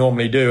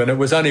normally do. And it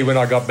was only when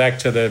I got back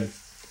to the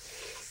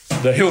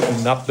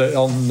Hilton up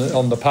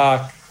on the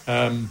park,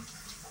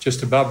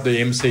 just above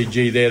the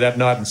MCG there that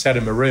night, and sat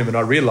in my room, and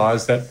I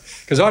realised that,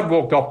 because I'd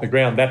walked off the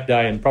ground that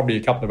day and probably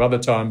a couple of other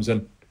times,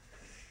 and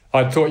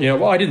I thought,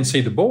 I didn't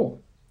see the ball.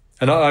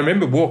 And I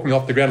remember walking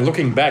off the ground,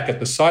 looking back at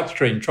the sight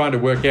screen, trying to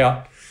work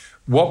out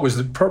what was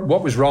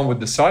wrong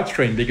with the sight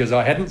screen, because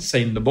I hadn't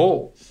seen the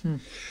ball.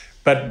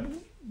 But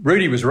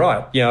Rudy was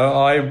right.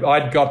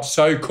 I'd got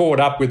so caught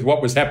up with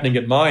what was happening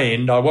at my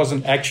end, I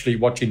wasn't actually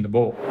watching the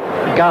ball.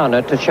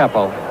 Garner to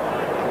Chappell.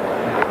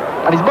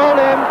 And he's bowled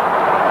in.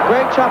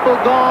 Greg Chappell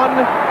gone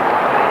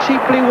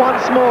cheaply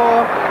once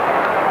more.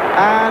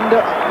 And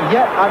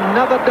yet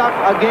another duck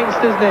against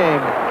his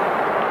name.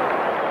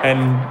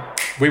 And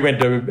we went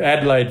to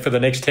Adelaide for the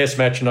next Test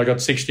match, and I got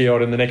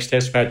 60-odd in the next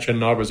Test match,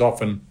 and I was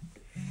off and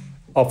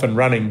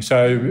running.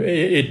 So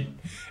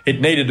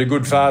it needed a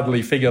good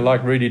fatherly figure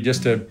like Rudy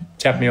just to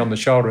tap me on the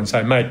shoulder and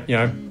say, "Mate,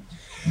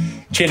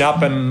 chin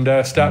up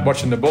and start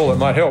watching the ball. It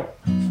might help."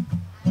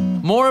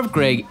 More of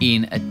Greg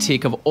in a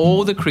tick. Of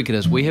all the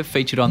cricketers we have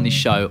featured on this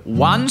show,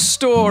 one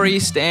story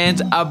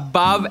stands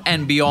above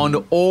and beyond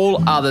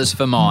all others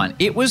for mine.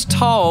 It was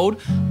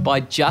told by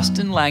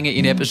Justin Langer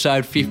in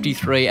episode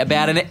 53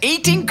 about an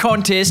eating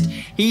contest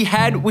he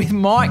had with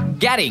Mike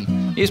Gatting.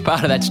 Here's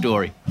part of that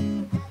story.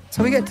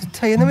 So we get to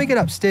tea, and then we get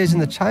upstairs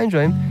in the change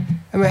room,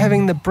 and we're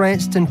having the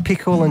Branston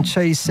pickle and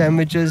cheese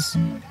sandwiches,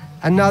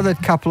 another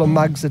couple of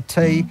mugs of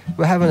tea,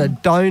 we're having a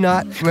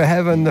donut, we're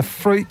having the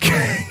fruit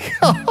cake.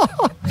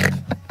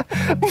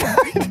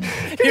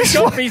 You've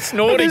got me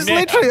snorting now.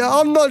 Literally,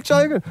 I'm not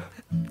joking.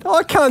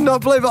 I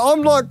cannot believe it.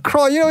 I'm like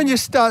crying. When you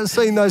start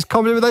seeing those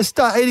comments where they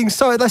start eating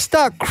they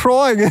start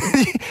crying.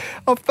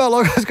 I felt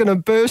like I was going to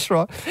burst,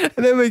 right?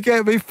 And then we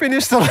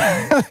finish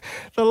the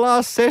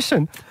last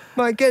session.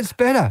 Mate, it gets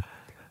better.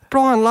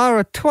 Brian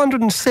Lara,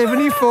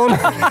 274.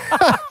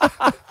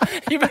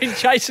 You've been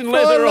chasing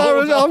leather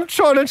all night. I'm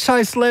trying to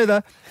chase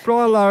leather.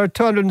 Brian Lara,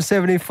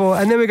 274.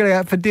 And then we're going to go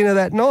out for dinner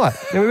that night.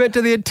 And we went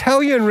to the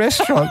Italian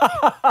restaurant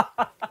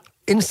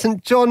in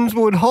St John's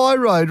Wood High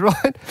Road,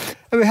 right?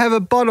 And we have a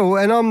bottle,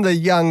 and I'm the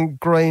young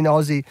green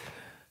Aussie.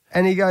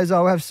 And he goes,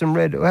 "I'll have some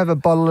red. We'll have a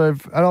bottle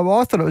of..." And I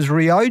thought it was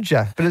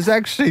Rioja, but it's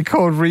actually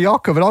called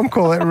Rioja, but I'm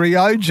calling it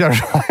Rioja,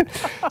 right?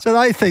 So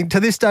they think, to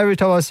this day, every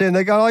time I see them,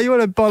 they go, "Oh, you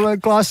want a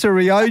glass of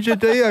Rioja,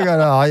 do you?" I go,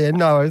 "Oh, yeah,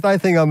 no." They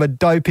think I'm a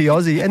dopey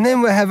Aussie. And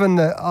then we're having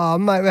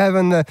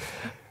the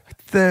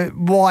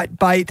white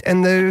bait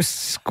and the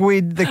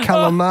squid, the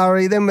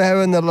calamari. Then we're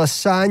having the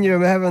lasagna,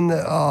 and we're having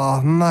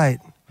mate.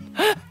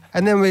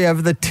 And then we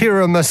have the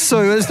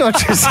tiramisu. It's not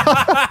just...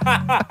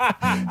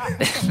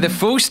 The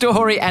full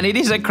story, and it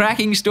is a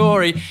cracking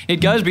story.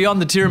 It goes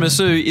beyond the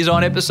tiramisu, is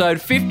on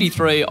episode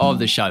 53 of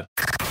the show.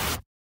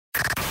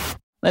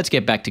 Let's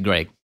get back to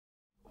Greg.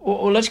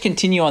 Well, let's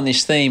continue on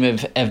this theme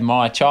of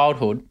my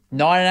childhood.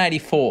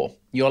 1984,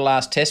 your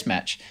last Test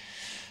match.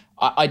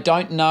 I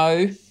don't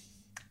know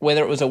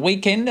whether it was a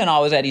weekend and I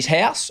was at his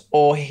house,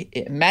 or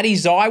Matty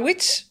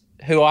Zywitz,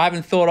 who I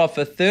haven't thought of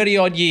for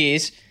 30-odd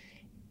years.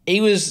 He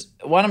was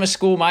one of my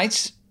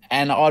schoolmates,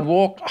 and I'd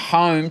walk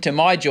home to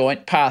my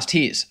joint past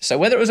his. So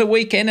whether it was a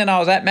weekend and I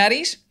was at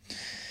Matty's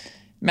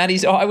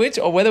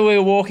Iwitz, or whether we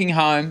were walking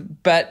home,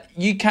 but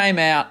you came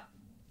out,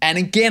 and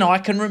again, I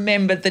can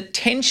remember the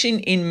tension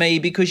in me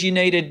because you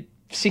needed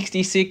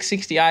 66,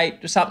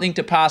 68, something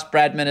to pass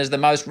Bradman as the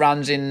most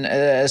runs in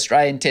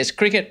Australian Test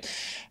cricket.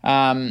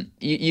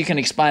 You can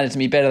explain it to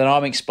me better than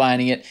I'm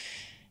explaining it.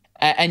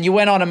 And you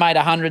went on and made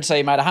 100, so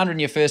you made 100 in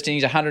your first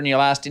innings, 100 in your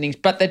last innings.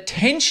 But the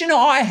tension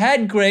I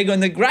had, Greg,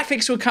 when the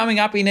graphics were coming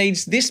up, he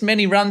needs this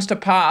many runs to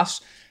pass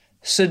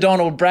Sir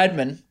Donald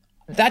Bradman.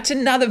 That's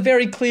another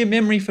very clear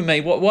memory for me.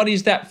 What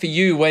is that for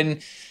you when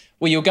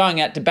you were going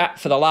out to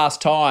bat for the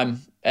last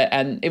time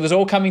and it was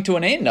all coming to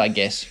an end, I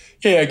guess?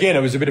 Yeah, again,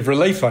 it was a bit of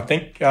relief, I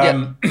think.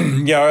 I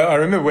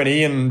remember when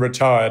Ian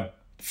retired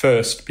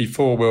first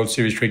before World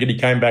Series cricket. He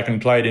came back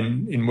and played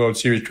in World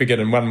Series cricket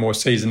and one more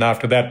season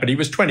after that, but he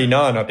was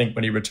 29, I think,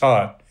 when he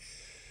retired.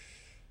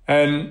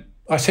 And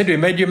I said to him,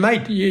 "Mate, you're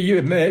mad.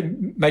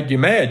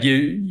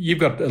 You've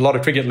got a lot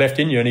of cricket left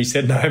in you." And he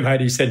said, "No,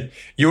 mate." He said,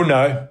 "You'll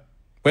know.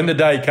 When the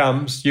day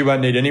comes, you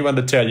won't need anyone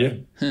to tell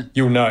you.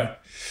 You'll know."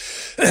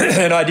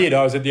 And I did.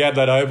 I was at the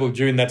Adelaide Oval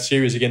during that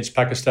series against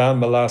Pakistan,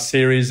 the last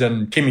series,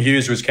 and Kim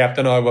Hughes was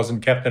captain. I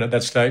wasn't captain at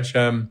that stage.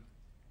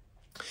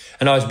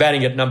 And I was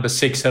batting at number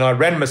 6, and I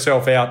ran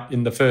myself out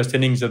in the first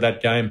innings of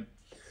that game.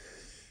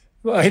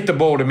 I hit the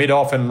ball to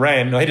mid-off and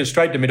ran. I hit it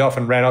straight to mid-off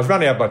and ran. I was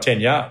running out by 10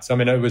 yards. I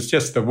mean, it was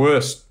just the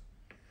worst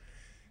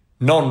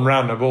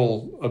non-run of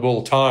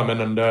all time,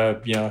 and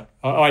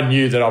I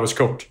knew that I was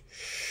cooked.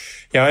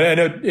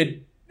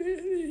 And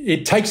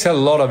it takes a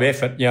lot of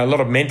effort, a lot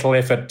of mental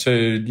effort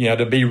to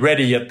be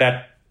ready at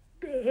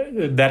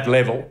that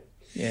level.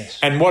 Yes.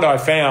 And what I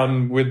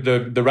found with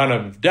the run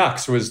of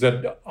ducks was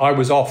that I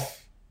was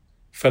off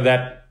for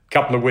that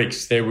couple of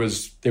weeks. There were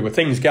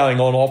things going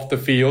on off the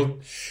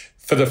field.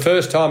 For the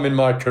first time in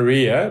my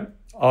career,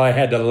 I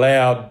had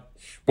allowed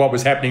what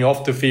was happening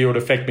off the field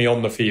affect me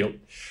on the field.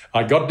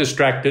 I got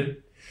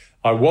distracted.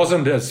 I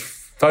wasn't as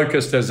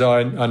focused as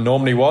I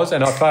normally was,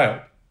 and I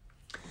failed.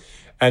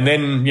 And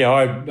then,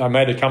 I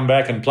made a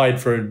comeback and played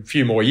for a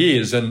few more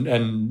years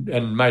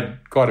and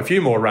made quite a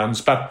few more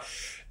runs. But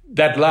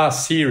that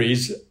last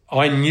series,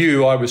 I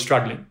knew I was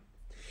struggling.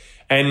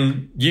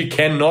 And you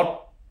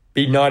cannot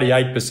be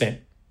 98%.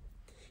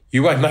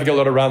 You won't make a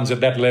lot of runs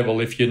at that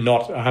level if you're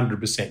not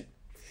 100%.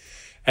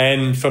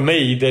 And for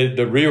me,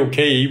 the real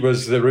key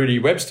was the Rudy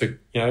Webster,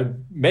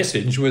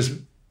 message was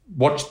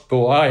watch the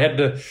ball. I had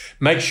to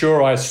make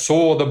sure I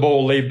saw the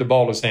ball leave the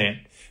bowler's hand.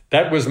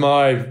 That was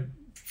my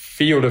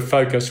field of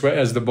focus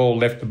as the ball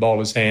left the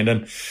bowler's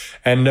hand.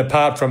 And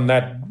apart from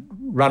that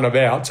run of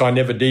outs, I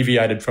never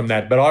deviated from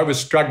that. But I was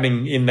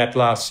struggling in that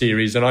last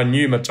series, and I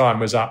knew my time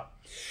was up.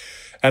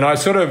 And I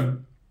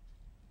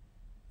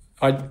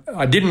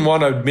I didn't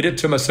want to admit it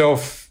to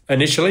myself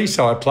initially,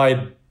 so I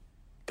played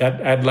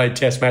that Adelaide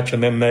Test match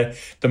and then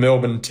the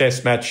Melbourne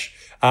Test match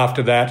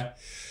after that,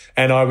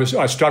 and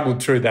I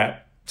struggled through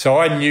that. So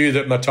I knew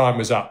that my time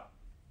was up,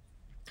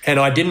 and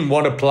I didn't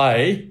want to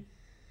play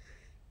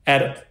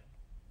at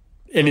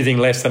anything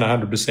less than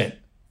 100%.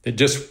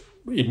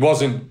 It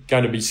wasn't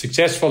going to be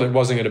successful. It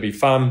wasn't going to be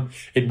fun.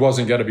 It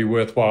wasn't going to be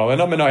worthwhile.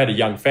 And I had a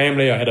young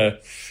family. I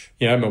had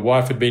my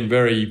wife had been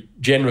very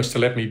generous to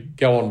let me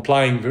go on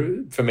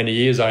playing for many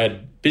years. I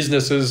had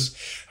businesses.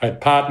 I had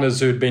partners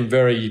who had been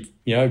very,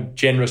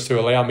 generous to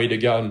allow me to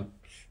go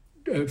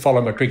and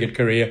follow my cricket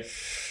career.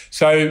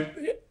 So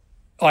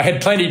I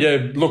had plenty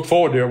to look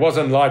forward to. It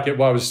wasn't like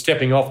I was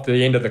stepping off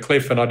the end of the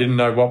cliff and I didn't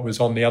know what was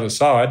on the other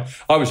side.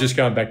 I was just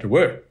going back to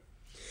work.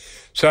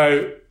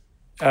 So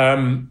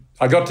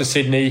I got to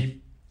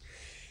Sydney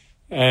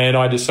and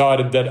I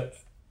decided that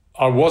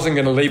I wasn't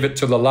going to leave it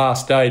to the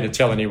last day to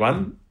tell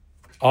anyone.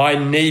 I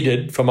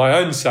needed, for my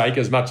own sake,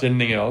 as much as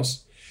anything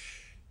else,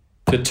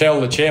 to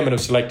tell the chairman of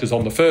selectors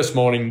on the first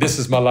morning, this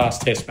is my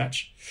last test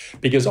match,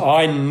 because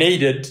I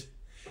needed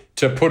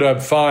to put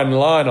a fine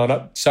line on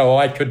it so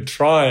I could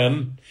try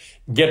and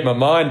get my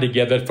mind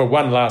together for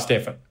one last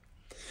effort.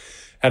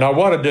 And I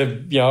wanted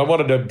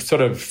to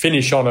sort of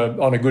finish on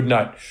a good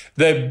note.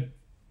 The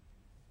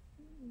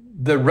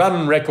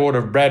run record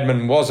of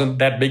Bradman wasn't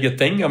that big a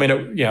thing. I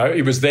mean,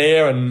 it was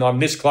there, and I'm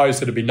this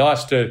close. It'd be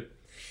nice to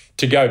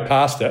go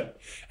past it.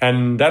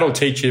 And that'll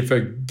teach you for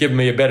giving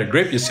me a better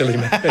grip, you silly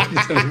man.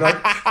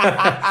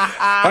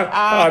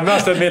 I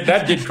must admit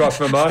that did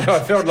cross my mind. I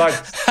felt like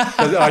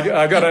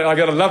I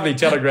got a lovely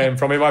telegram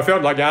from him. I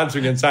felt like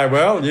answering and saying,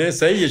 well, yeah,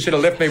 see, you should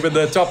have left me with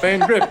the top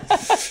hand grip.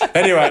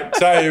 Anyway,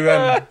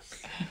 so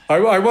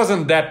I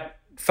wasn't that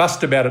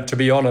fussed about it, to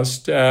be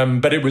honest,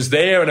 but it was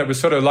there, and it was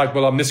sort of like,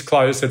 well, I'm this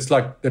close. It's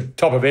like the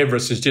top of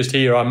Everest is just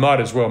here. I might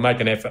as well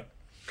make an effort.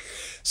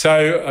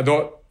 So I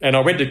thought, and I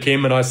went to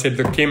Kim and I said,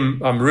 look,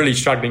 Kim, I'm really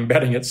struggling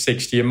batting at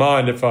 6. Do you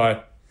mind if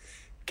I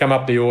come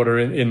up the order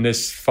in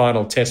this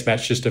final test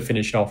match just to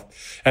finish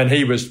off? And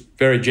he was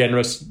very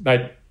generous.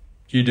 Mate,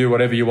 you do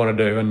whatever you want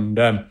to do. And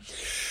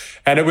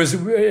it was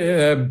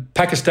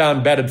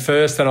Pakistan batted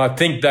first, and I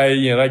think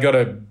they got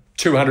a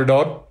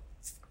 200-odd,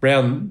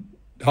 round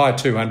high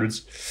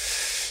 200s.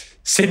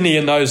 Sydney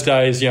in those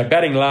days,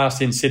 batting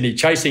last in Sydney,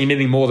 chasing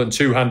anything more than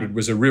 200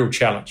 was a real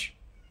challenge.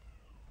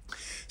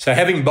 So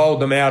having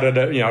bowled them out at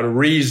a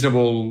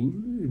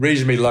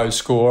reasonably low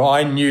score,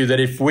 I knew that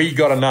if we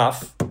got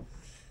enough,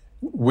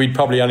 we'd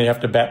probably only have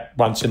to bat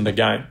once in the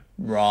game.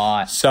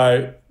 Right.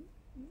 So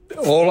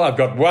I've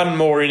got one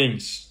more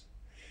innings.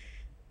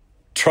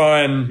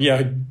 Try and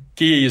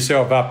gear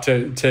yourself up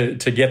to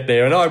get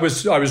there. And I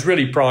was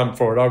really primed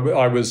for it.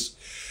 I was,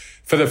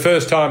 for the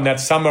first time that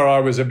summer,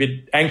 I was a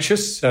bit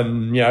anxious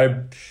and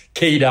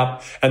keyed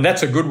up, and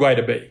that's a good way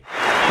to be.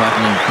 Quite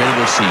an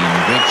incredible scene.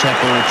 Greg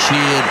Chappell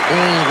cheered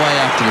all the way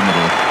up to the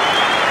middle.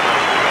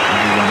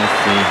 Everyone off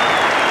the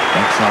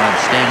backside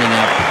standing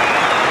up,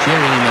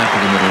 cheering him up to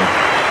the middle.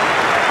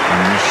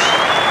 And this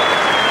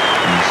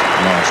is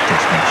last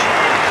test match.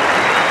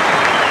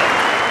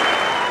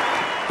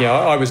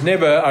 I was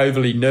never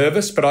overly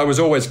nervous, but I was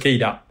always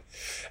keyed up.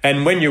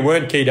 And when you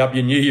weren't keyed up,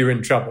 you knew you were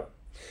in trouble.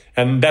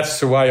 And that's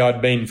the way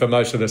I'd been for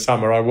most of the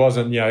summer. I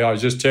wasn't, I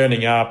was just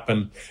turning up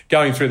and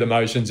going through the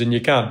motions, and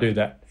you can't do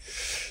that.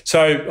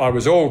 So I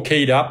was all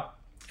keyed up,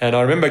 and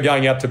I remember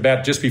going out to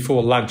bat just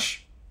before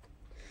lunch.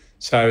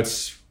 So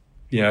it's,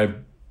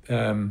 12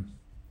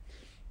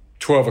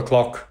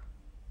 o'clock,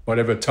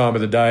 whatever time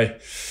of the day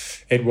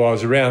it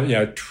was, around,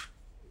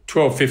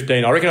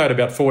 12:15. I reckon I had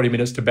about 40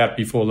 minutes to bat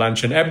before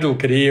lunch, and Abdul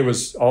Qadir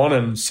was on,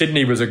 and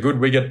Sydney was a good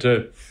wicket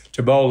to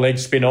bowl leg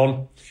spin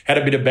on. Had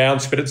a bit of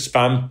bounce, but it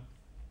spun.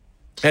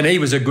 And he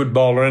was a good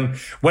bowler. And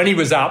when he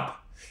was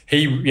up,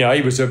 he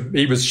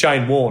was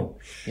Shane Warne.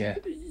 Yeah.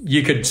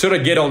 You could sort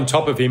of get on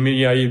top of him.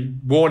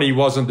 Warney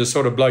wasn't the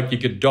sort of bloke you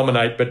could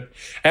dominate, but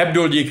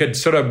Abdul, you could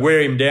sort of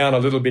wear him down a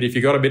little bit if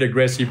you got a bit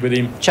aggressive with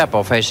him.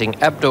 Chappell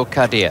facing Abdul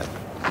Qadir.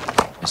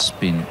 It's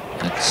in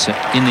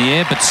the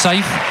air, but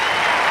safe.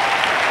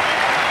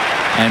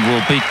 And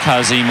will beat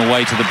Kazim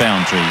away to the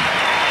boundary.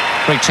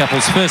 Greg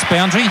Chappell's first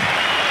boundary,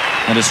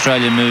 and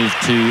Australia moved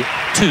to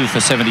 2 for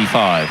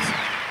 75.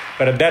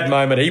 But at that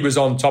moment, he was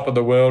on top of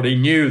the world. He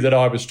knew that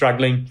I was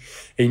struggling.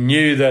 He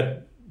knew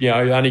that, he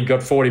only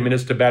got 40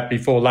 minutes to bat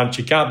before lunch.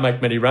 You can't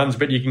make many runs,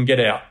 but you can get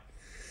out.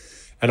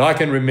 And I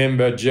can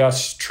remember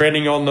just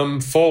treading on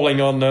them, falling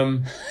on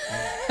them,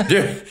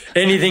 do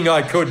anything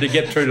I could to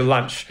get through to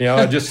lunch.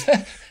 I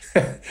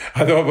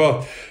thought,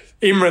 well,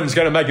 Imran's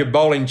going to make a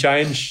bowling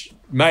change,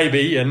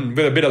 maybe, and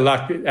with a bit of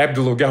luck,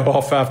 Abdul will go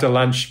off after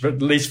lunch, but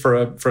at least for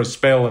a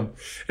spell, and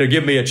it'll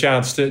give me a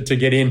chance to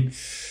get in.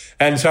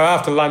 And so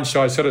after lunch,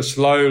 I sort of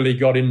slowly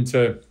got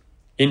into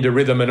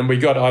rhythm, and we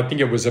got, I think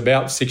it was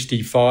about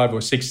 65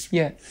 or 6.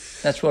 Yeah,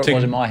 that's what it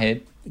was in my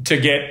head. To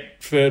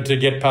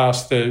get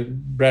past the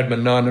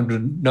Bradman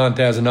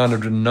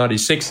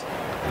 9,996.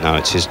 Now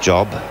it's his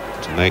job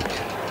to make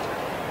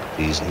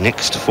these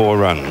next 4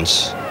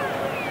 runs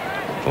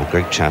for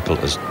Greg Chappell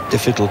as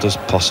difficult as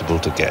possible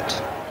to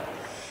get.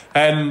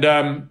 And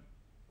I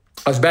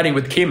was batting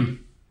with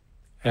Kim,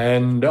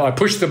 and I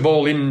pushed the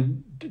ball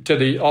in to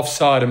the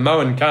offside, and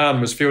Mohan Khan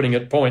was fielding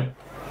at point.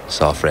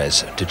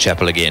 Sarfraz to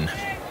Chappell again.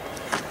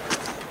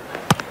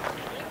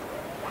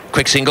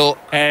 Quick single.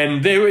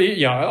 And there,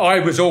 I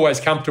was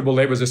always comfortable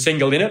there was a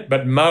single in it,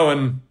 but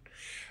Mohan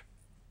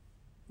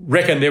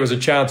reckoned there was a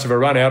chance of a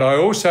run out. I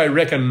also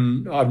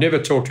reckon, I've never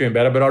talked to him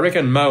about it, but I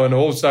reckon Mohan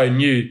also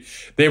knew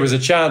there was a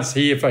chance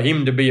here for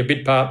him to be a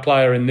bit part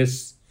player in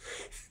this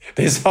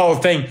whole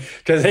thing,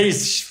 because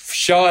he's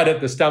shied at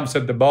the stumps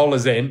at the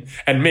bowler's end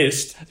and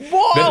missed.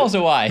 Miles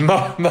away.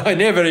 I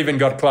never even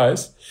got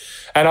close.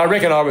 And I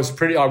reckon I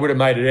would have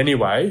made it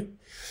anyway.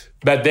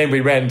 But then we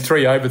ran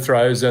 3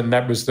 overthrows, and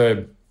that was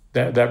I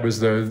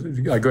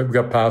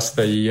got past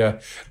the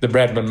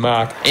Bradman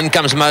mark. In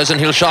comes Mosen,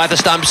 he'll shy the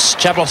stumps.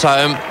 Chappell's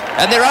home,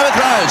 and they're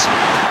overthrows.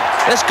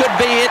 This could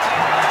be it.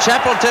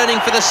 Chappell turning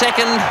for the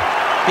second.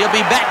 He'll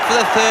be back for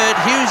the third.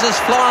 Hughes is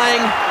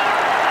flying.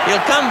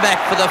 He'll come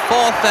back for the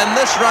fourth, and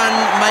this run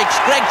makes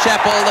Greg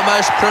Chappell the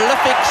most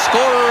prolific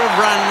scorer of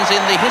runs in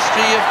the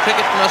history of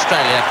cricket in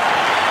Australia.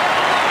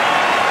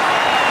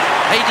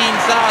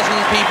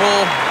 18,000 people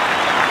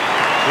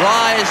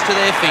rise to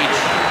their feet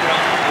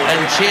and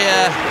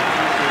cheer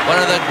one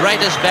of the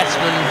greatest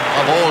batsmen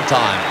of all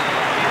time.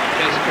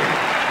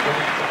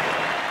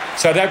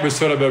 So that was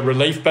sort of a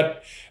relief,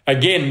 but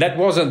again, that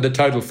wasn't the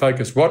total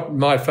focus. What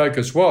my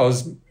focus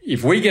was,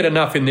 if we get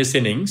enough in this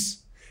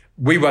innings,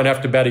 we won't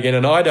have to bat again,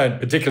 and I don't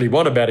particularly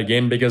want to bat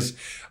again because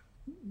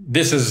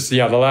this is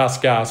the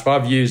last gasp.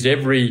 I've used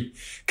every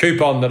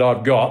coupon that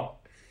I've got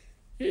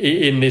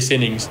in this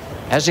innings.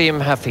 Azim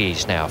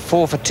Hafiz now,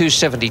 4 for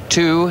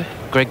 272.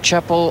 Greg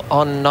Chappell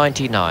on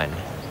 99.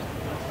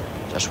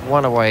 Just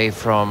one away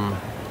from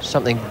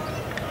something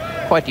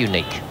quite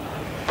unique.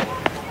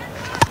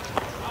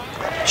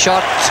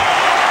 Shot,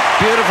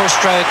 beautiful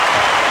stroke.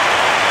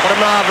 What a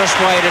marvellous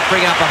way to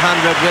bring up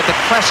 100 with the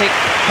classic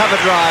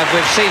cover drive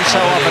we've seen so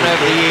often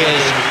over the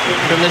years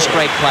from this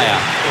great player.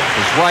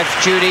 His wife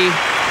Judy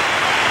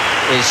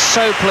is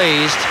so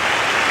pleased.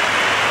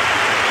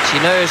 She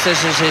knows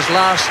this is his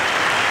last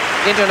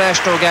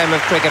international game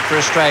of cricket for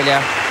Australia.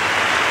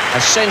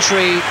 A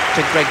century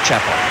to Greg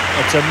Chappell.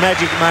 It's a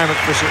magic moment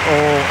for us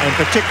all, and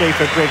particularly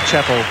for Greg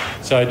Chappell.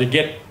 So to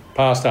get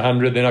past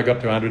 100, then I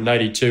got to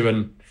 182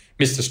 and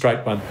missed a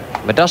straight one.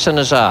 Madassa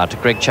Nazar to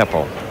Greg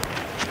Chappell.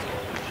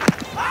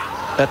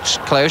 That's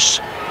close.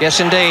 Yes,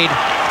 indeed.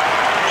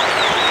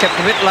 Kept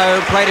a bit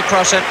low, played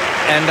across it,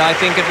 and I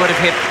think it would have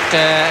hit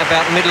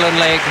about middle and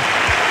leg.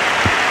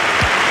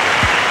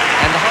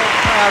 And the whole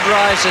crowd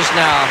rises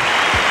now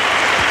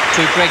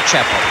to Greg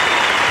Chappell.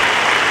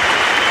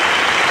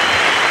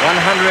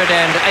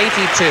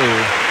 182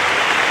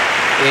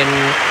 in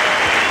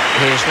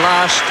his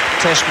last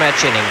Test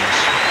match innings.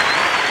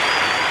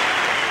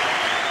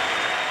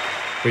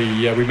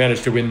 We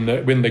managed to win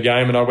the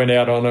game, and I went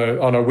out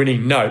on a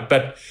winning note.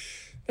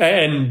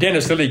 And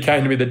Dennis Lilly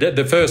came to me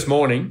the first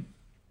morning.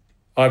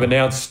 I've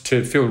announced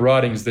to Phil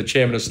Ridings, the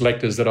chairman of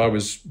selectors, that I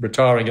was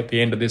retiring at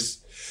the end of this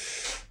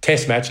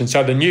Test match. And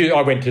so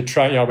I went to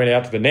train. I went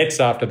out to the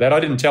nets after that. I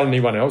didn't tell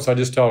anyone else. I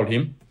just told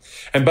him.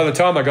 And by the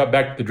time I got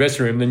back to the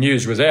dressing room, the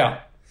news was out.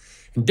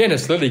 And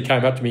Dennis Lilly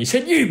came up to me. He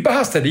said, "You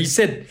bastard!" He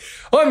said,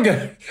 "I'm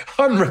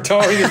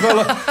retiring as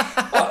well."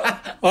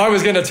 I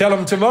was going to tell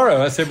him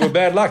tomorrow. I said, "Well,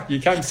 bad luck.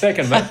 You came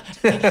second, mate."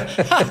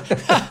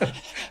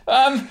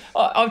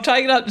 I've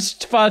taken up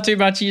far too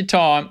much of your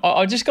time.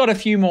 I've just got a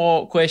few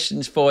more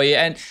questions for you.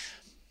 And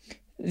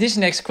this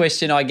next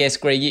question, I guess,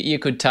 Greg, you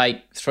could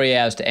take 3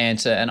 hours to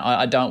answer, and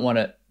I don't want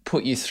to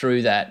put you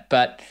through that.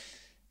 But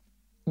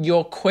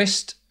your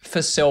quest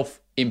for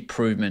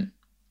self-improvement,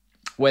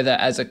 whether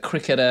as a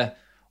cricketer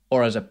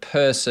or as a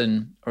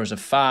person or as a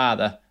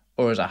father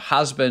or as a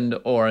husband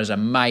or as a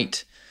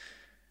mate,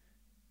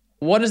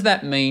 what does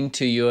that mean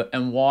to you,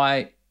 and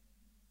why?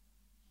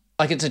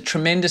 Like, it's a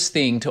tremendous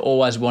thing to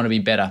always want to be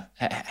better.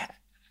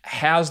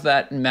 How's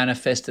that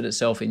manifested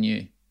itself in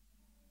you?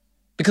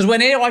 Because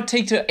when I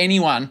teach to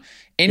anyone,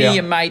 any of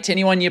your mates,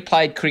 anyone you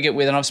played cricket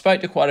with, and I've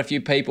spoke to quite a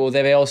few people,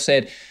 they've all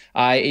said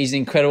he's an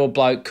incredible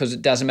bloke because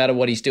it doesn't matter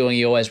what he's doing,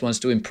 he always wants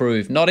to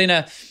improve. Not in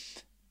a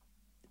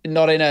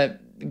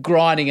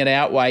grinding it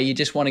out way. You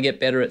just want to get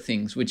better at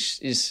things, which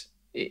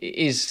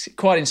is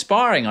quite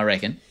inspiring, I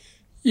reckon.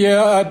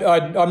 Yeah,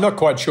 I'm not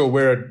quite sure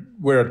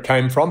where it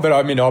came from, but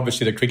I mean,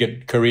 obviously the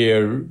cricket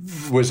career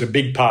was a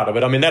big part of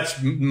it. I mean,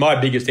 that's my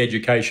biggest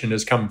education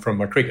has come from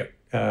my cricket,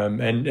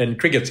 and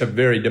cricket's a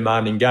very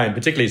demanding game,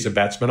 particularly as a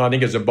batsman. I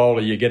think as a bowler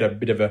you get a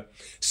bit of a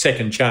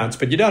second chance,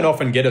 but you don't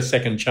often get a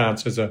second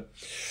chance as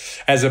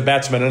a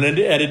batsman, and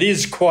it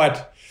is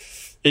quite.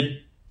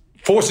 It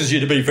forces you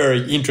to be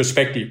very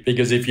introspective,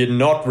 because if you're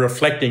not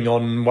reflecting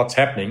on what's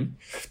happening,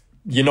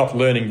 you're not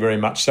learning very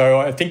much.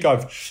 So I think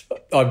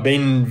I've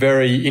been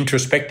very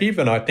introspective,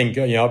 and I think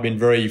I've been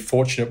very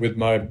fortunate with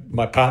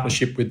my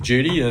partnership with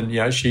Judy,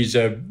 and she's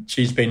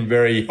been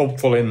very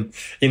helpful in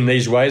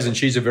these ways, and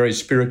she's a very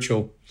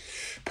spiritual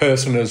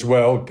person as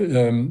well,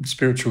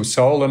 spiritual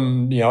soul,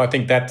 and I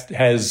think that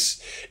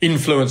has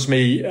influenced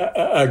me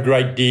a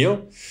great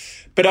deal.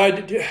 But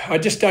I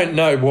just don't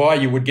know why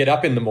you would get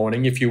up in the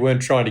morning if you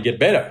weren't trying to get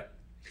better.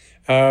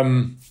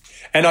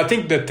 And I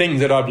think the thing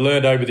that I've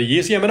learned over the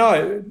years,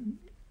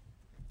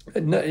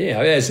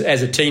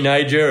 as a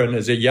teenager and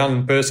as a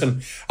young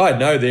person, I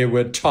know there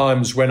were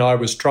times when I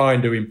was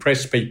trying to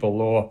impress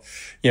people or,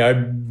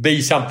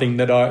 be something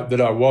that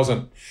I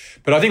wasn't.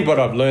 But I think what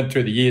I've learned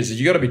through the years is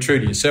you've got to be true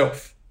to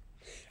yourself.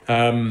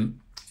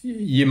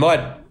 You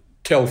might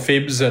tell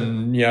fibs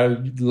and,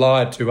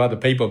 lie to other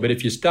people, but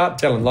if you start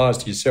telling lies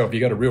to yourself,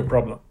 you've got a real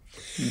problem.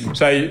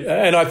 So,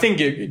 and I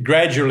think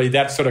gradually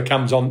that sort of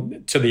comes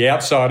on to the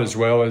outside as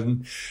well.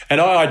 And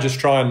I just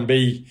try and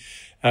be,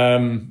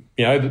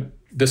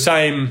 the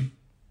same,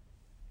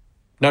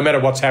 no matter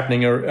what's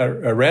happening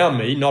around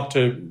me, not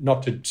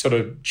to sort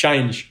of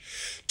change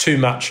too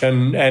much.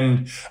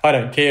 And I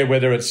don't care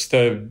whether it's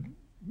I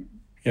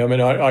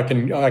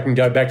can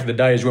go back to the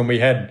days when we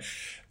had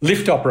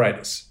lift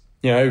operators,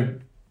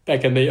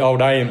 back in the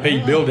old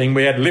A&P building,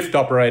 we had lift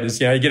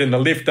operators. You get in the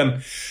lift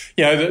and,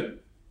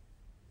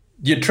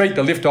 you treat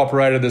the lift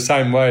operator the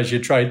same way as you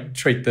treat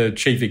the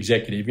chief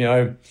executive,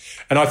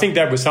 And I think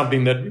that was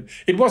something that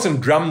it wasn't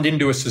drummed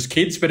into us as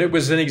kids, but it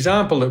was an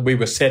example that we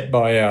were set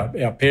by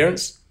our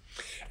parents.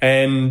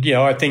 And,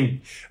 I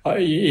think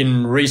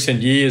in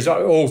recent years,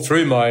 all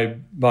through my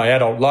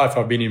adult life,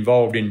 I've been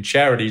involved in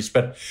charities.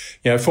 But,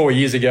 4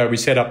 years ago, we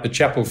set up the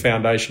Chappell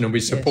Foundation and we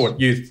support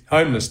youth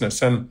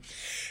homelessness. And,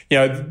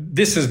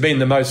 this has been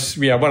the most,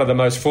 one of the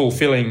most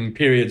fulfilling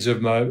periods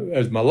of my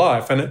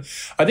life. And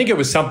I think it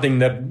was something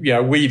that,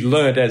 we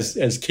learnt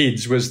as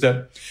kids, was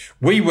that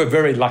we were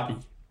very lucky.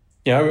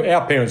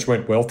 Our parents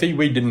weren't wealthy.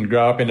 We didn't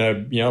grow up in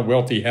a,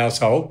 wealthy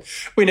household.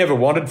 We never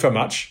wanted for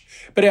much.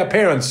 But our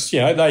parents,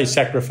 they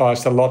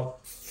sacrificed a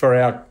lot for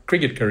our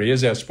cricket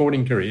careers, our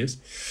sporting careers.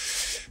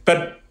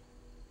 But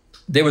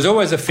there was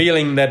always a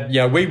feeling that,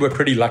 we were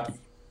pretty lucky.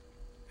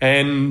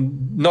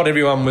 And not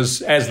everyone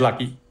was as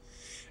lucky.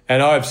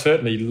 And I've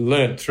certainly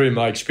learnt through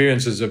my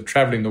experiences of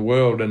travelling the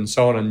world and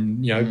so on,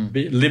 and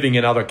living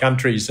in other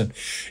countries, and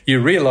you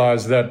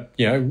realise that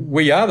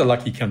we are the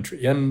lucky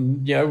country,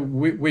 and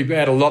we've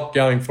had a lot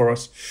going for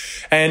us.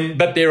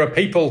 But there are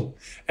people,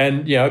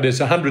 and there's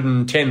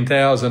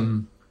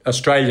 110,000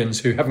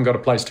 Australians who haven't got a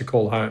place to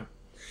call home.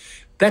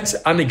 That's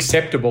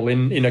unacceptable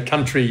in a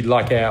country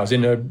like ours,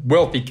 in a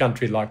wealthy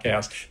country like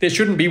ours. There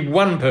shouldn't be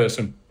one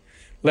person,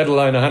 let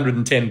alone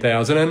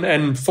 110,000,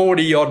 and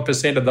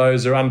 40-odd% of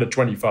those are under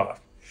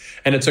 25.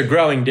 And it's a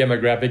growing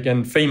demographic,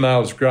 and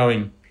females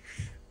growing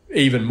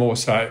even more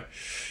so.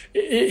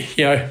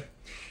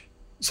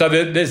 So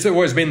there's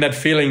always been that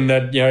feeling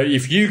that,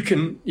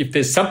 if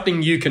there's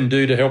something you can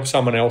do to help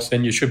someone else,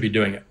 then you should be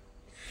doing it.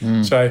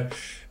 So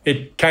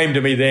it came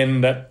to me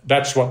then that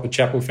that's what the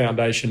Chappell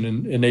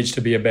Foundation needs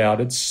to be about.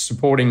 It's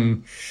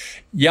supporting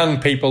young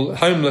people,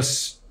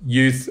 homeless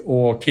youth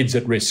or kids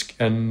at risk,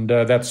 and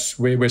that's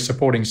where we're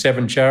supporting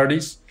 7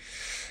 charities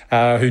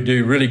who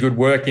do really good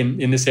work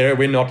in this area.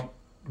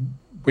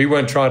 We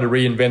weren't trying to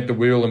reinvent the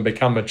wheel and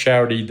become a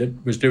charity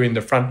that was doing the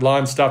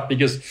frontline stuff,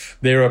 because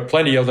there are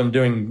plenty of them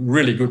doing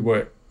really good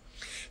work.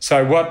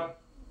 So what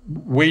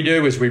we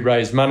do is we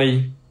raise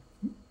money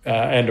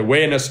and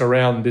awareness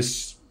around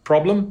this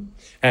problem,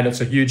 and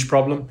it's a huge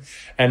problem,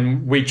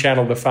 and we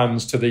channel the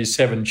funds to these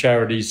 7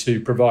 charities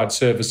who provide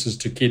services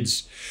to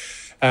kids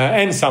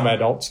and some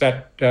adults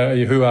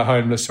who are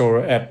homeless or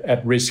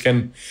at risk.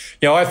 And,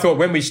 I thought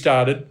when we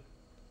started,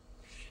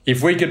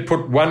 if we could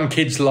put one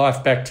kid's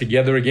life back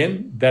together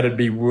again, that'd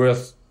be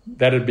well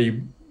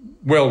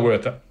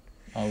worth it.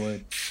 I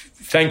would.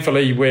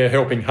 Thankfully, we're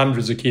helping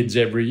hundreds of kids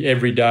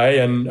every day,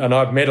 and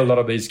I've met a lot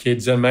of these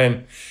kids, and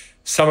man,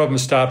 some of them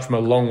start from a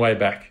long way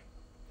back.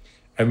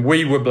 And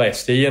we were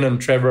blessed. Ian and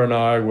Trevor and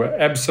I were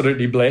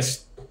absolutely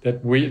blessed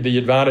that the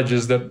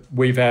advantages that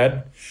we've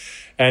had.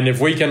 And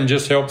if we can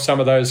just help some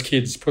of those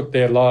kids put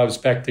their lives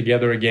back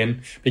together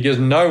again, because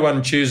no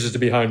one chooses to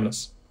be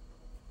homeless.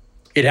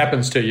 It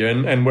happens to you.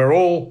 And we're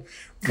all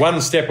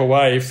one step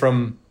away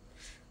from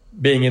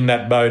being in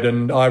that boat.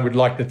 And I would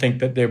like to think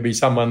that there'll be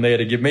someone there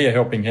to give me a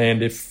helping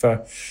hand if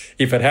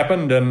it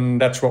happened. And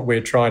that's what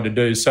we're trying to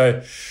do.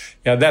 So,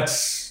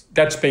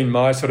 that's been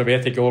my sort of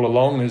ethic all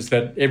along, is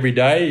that every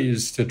day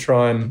is to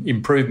try and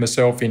improve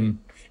myself in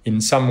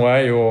some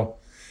way or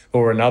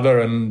another,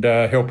 and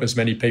help as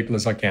many people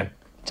as I can.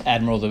 It's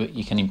admirable that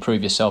you can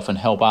improve yourself and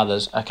help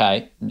others.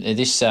 Okay,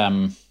 this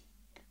one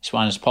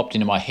has popped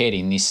into my head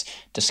in this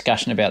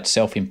discussion about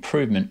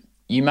self-improvement.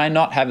 You may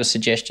not have a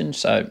suggestion,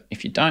 so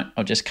if you don't,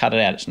 I'll just cut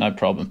it out. It's no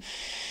problem.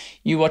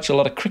 You watch a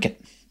lot of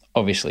cricket,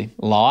 obviously,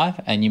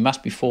 live, and you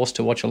must be forced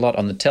to watch a lot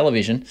on the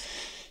television,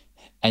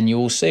 and you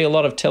will see a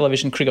lot of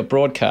television cricket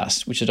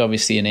broadcasts, which is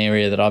obviously an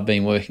area that I've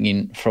been working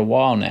in for a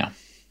while now.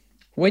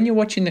 When you're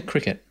watching the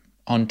cricket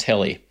on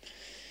telly,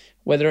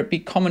 whether it be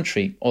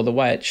commentary or the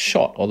way it's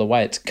shot or the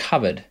way it's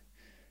covered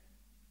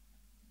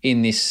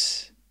in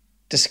this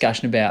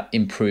discussion about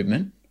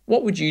improvement,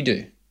 what would you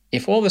do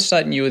if all of a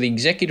sudden you were the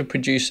executive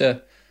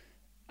producer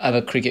of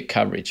a cricket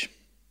coverage?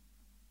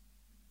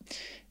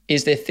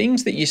 Is there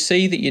things that you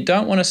see that you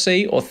don't want to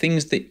see, or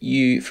things that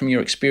you, from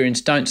your experience,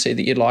 don't see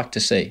that you'd like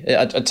to see?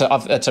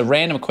 It's a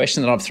random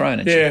question that I've thrown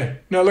at you. Yeah.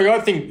 No, look, I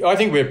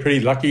think we're pretty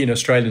lucky in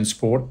Australian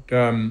sport.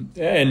 And,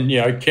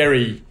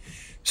 Kerry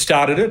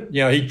started it.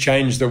 He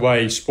changed the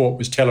way sport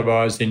was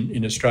televised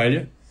in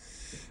Australia.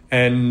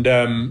 And,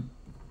 I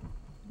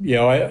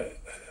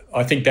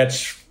think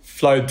that's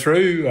flowed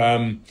through.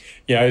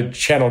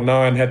 Channel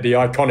 9 had the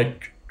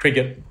iconic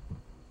cricket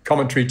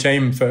commentary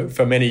team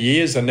for many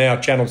years, and now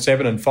Channel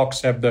 7 and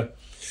Fox have the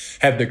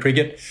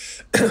cricket.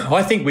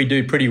 I think we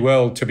do pretty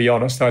well, to be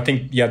honest. I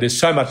think, there's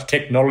so much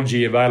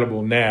technology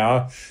available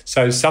now.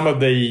 So some of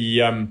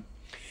the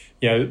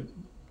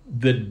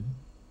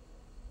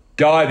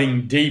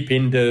diving deep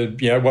into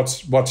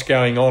what's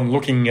going on,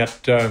 looking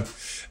at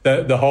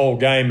the whole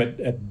game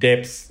at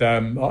depth.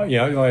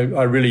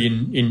 I really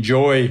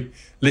enjoy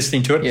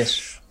listening to it.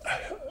 Yes,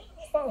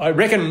 I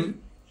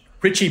reckon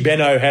Richie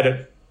Benaud had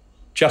it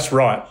just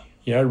right.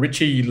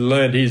 Richie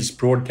learned his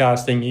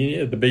broadcasting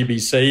at the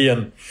BBC,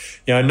 and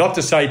not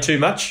to say too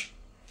much.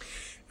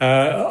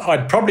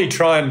 I'd probably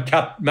try and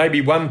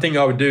maybe one thing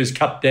I would do is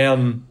cut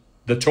down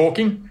the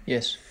talking.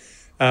 Yes.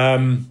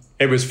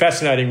 It was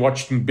fascinating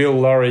watching Bill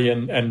Laurie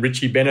and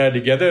Richie Benaud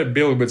together.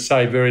 Richie would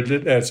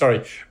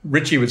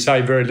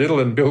say very little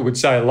and Bill would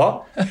say a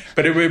lot,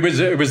 but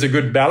it was a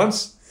good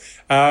balance.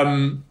 A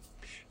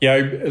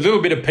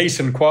little bit of peace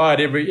and quiet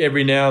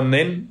every now and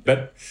then,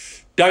 but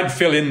don't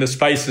fill in the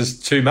spaces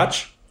too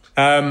much.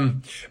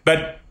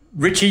 But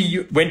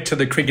Richie went to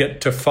the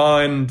cricket to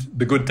find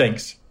the good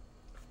things,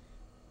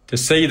 to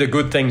see the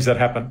good things that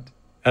happened.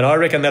 And I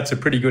reckon that's a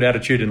pretty good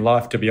attitude in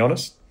life, to be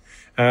honest.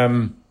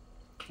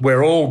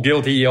 We're all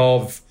guilty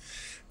of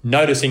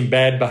noticing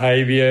bad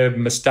behaviour,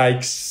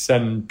 mistakes,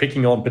 and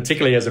picking on,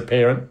 particularly as a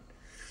parent.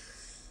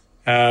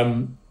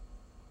 And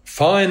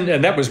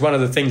that was one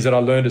of the things that I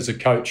learned as a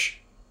coach.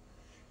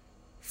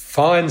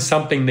 Find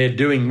something they're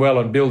doing well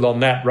and build on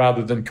that,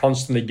 rather than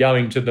constantly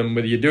going to them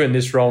with, you're doing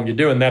this wrong, you're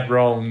doing that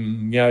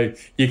wrong,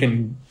 you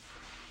can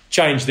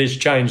change this,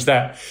 change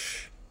that.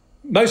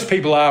 Most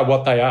people are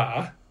what they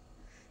are.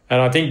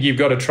 And I think you've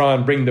got to try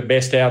and bring the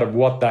best out of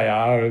what they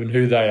are and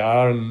who they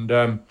are. And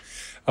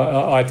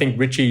I think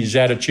Richie's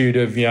attitude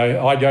of,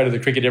 I go to the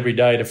cricket every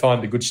day to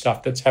find the good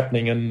stuff that's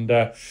happening. And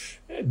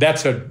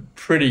that's a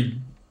pretty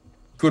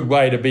good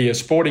way to be a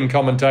sporting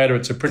commentator.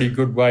 It's a pretty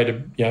good way to,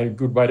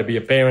 good way to be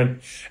a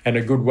parent, and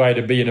a good way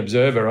to be an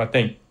observer, I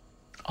think.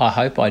 I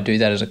hope I do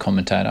that as a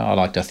commentator. I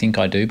like to think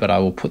I do, but I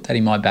will put that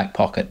in my back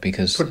pocket,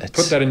 because put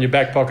that in your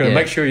back pocket, and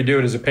make sure you do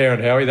it as a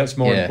parent, Howie. That's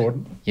more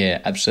important.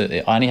 Yeah,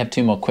 absolutely. I only have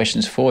two more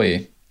questions for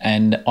you.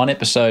 And on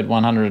episode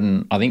 100,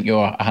 and I think you're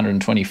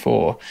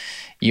 124,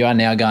 you are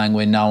now going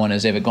where no one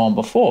has ever gone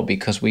before,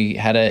 because we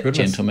had a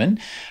gentleman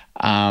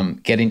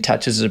get in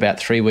touch with us about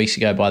 3 weeks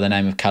ago by the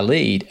name of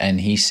Khalid, and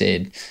he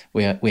said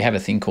we have a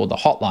thing called the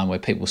hotline, where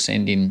people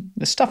send in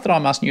the stuff that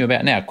I'm asking you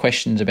about now,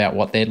 questions about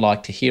what they'd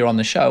like to hear on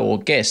the show or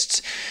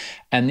guests.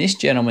 And this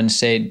gentleman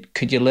said,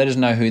 could you let us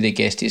know who the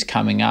guest is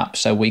coming up,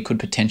 so we could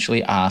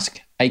potentially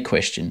ask a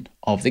question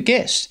of the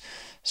guest?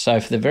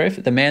 So for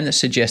the man that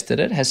suggested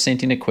it has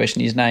sent in a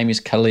question. His name is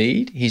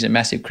Khalid. He's a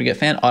massive cricket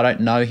fan. I don't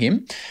know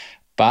him,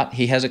 but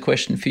he has a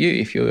question for you,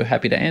 if you're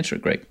happy to answer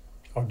it, Greg.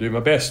 I'll do my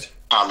best.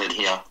 Khalid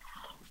here.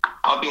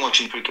 I've been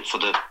watching cricket for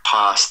the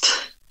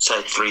past,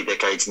 say, 3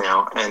 decades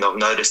now, and I've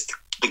noticed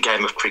the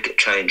game of cricket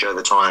change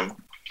over time.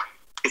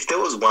 If there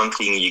was one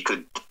thing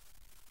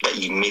that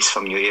you miss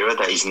from your era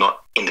that is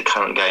not in the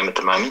current game at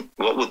the moment,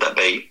 what would that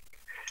be?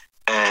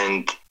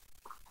 And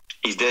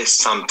is there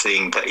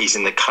something that is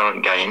in the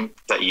current game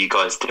that you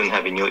guys didn't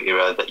have in your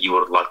era that you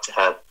would like to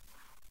have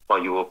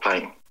while you were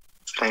playing?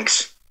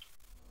 Thanks.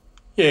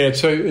 Yeah,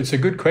 it's a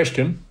good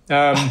question.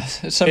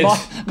 So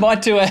my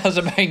 2 hours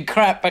have been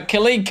crap, but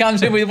Khalid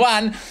comes in with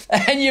one,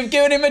 and you've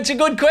given him it's a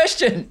good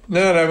question.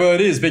 No, well,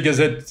 it is because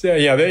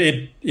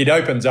it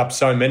opens up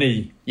so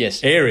many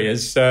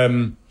areas.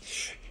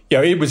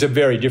 It was a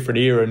very different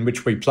era in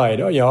which we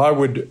played. I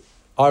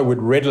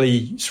would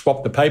readily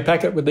swap the pay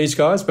packet with these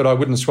guys, but I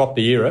wouldn't swap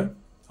the era.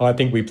 I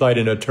think we played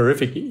in a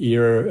terrific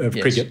era of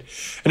cricket.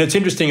 And it's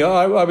interesting,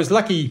 I was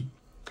lucky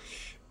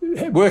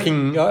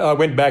working. I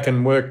went back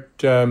and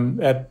worked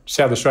at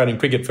South Australian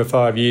Cricket for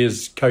 5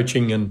 years,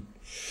 coaching and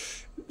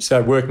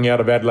so working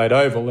out of Adelaide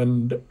Oval.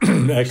 And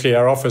actually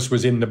our office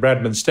was in the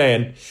Bradman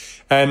stand.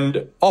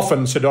 And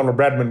often Sir Donald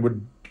Bradman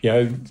would,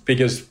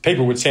 because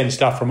people would send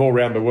stuff from all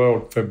around the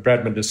world for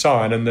Bradman to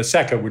sign, and the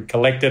Sacker would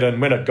collect it. And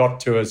when it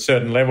got to a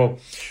certain level,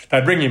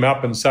 they'd bring him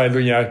up and say,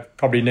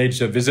 probably needs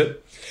a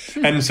visit.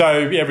 And so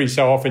every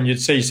so often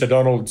you'd see Sir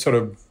Donald sort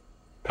of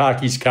park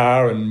his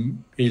car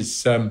and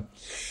his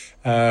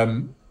he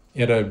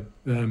had a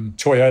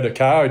Toyota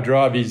car. He'd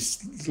drive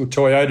his little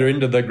Toyota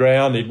into the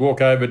ground. He'd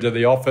walk over to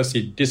the office.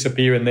 He'd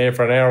disappear in there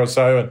for an hour or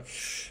so,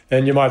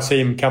 and you might see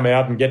him come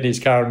out and get in his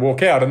car and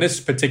walk out. On this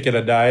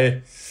particular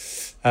day,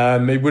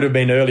 it would have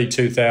been early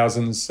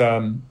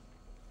 2000s.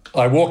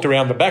 I walked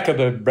around the back of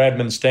the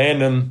Bradman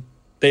stand, and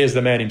there's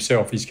the man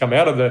himself. He's come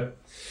out of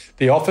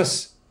the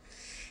office.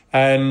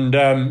 And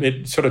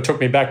it sort of took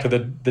me back to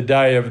the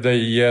day of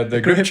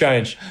the grip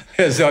change.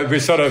 So we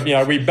sort of,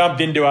 we bumped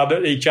into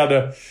each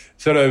other,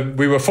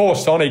 we were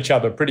forced on each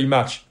other pretty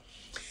much.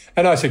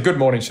 And I said, "Good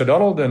morning, Sir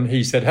Donald." And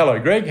he said, "Hello,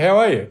 Greg, how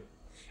are you?"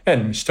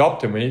 And we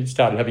stopped and we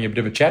started having a bit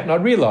of a chat. And I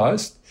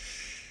realised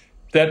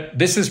that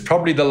this is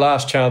probably the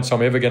last chance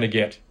I'm ever going to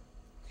get.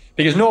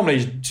 Because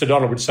normally Sir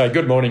Donald would say,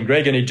 "Good morning,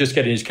 Greg," and he'd just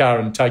get in his car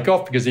and take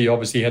off because he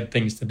obviously had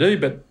things to do.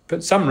 But for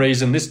some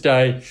reason this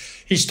day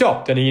he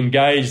stopped and he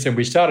engaged and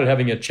we started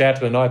having a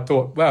chat, and I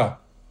thought, wow,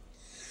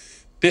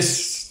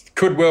 this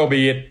could well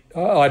be it.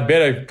 I'd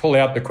better pull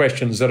out the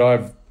questions that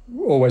I've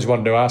always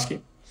wanted to ask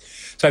him.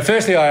 So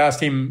firstly I asked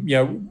him,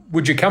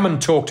 would you come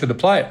and talk to the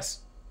players?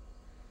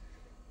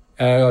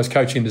 I was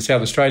coaching the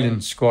South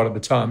Australian squad at the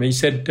time. He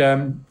said,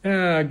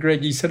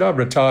 Greg, he said, "I've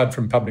retired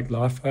from public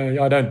life.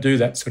 I don't do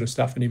that sort of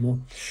stuff anymore."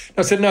 And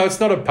I said, "No, it's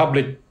not a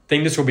public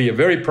thing. This will be a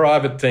very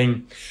private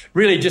thing,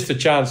 really just a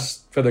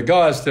chance for the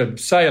guys to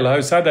say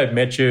hello, say they've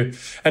met you,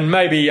 and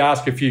maybe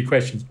ask a few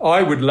questions.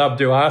 I would love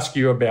to ask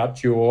you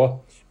about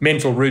your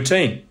mental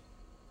routine."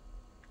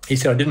 He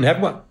said, "I didn't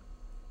have one."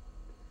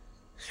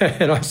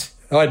 And I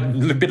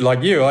a bit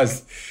like you, I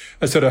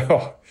sort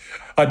of,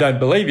 "I don't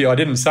believe you. I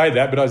didn't say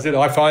that," but I said,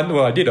 I find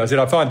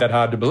that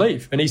hard to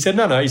believe. And he said,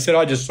 no. He said,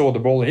 "I just saw the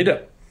ball hit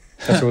it."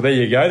 I said, "Well, there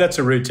you go. That's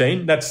a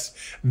routine. That's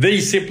the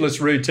simplest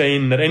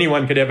routine that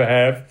anyone could ever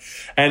have.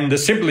 And the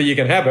simpler you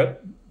can have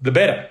it, the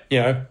better,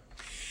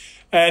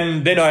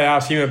 And then I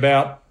asked him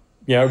about,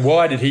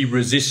 why did he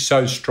resist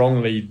so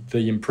strongly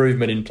the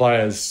improvement in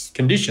players'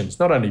 conditions,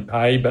 not only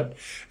pay, but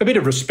a bit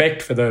of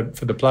respect for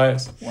the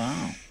players.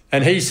 Wow.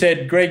 And he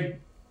said, "Greg,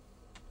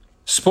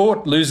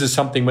 sport loses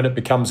something when it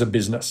becomes a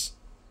business."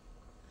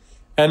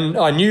 And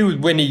I knew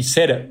when he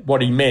said it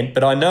what he meant,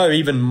 but I know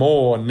even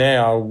more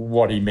now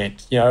what he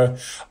meant.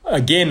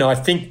 Again, I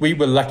think we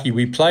were lucky.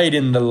 We played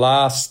in the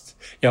last,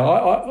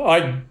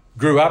 I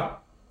grew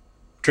up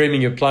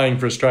dreaming of playing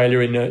for Australia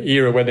in an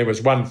era where there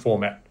was one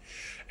format.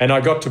 And I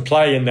got to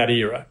play in that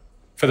era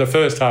for the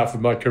first half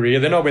of my career.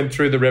 Then I went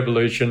through the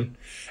revolution,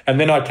 and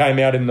then I came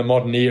out in the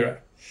modern era.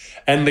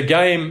 And the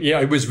game,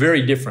 it was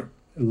very different.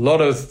 A lot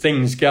of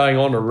things going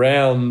on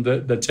around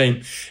the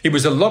team. It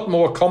was a lot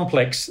more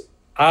complex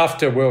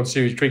after World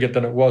Series cricket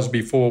than it was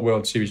before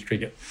World Series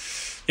cricket.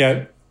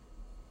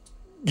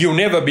 You'll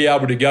never be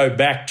able to go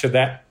back to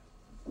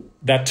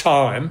that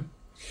time,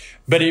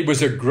 but it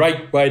was a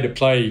great way to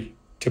play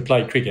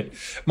cricket.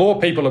 More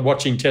people are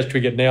watching Test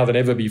cricket now than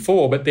ever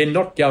before, but they're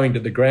not going to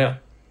the ground.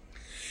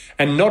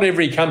 And not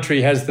every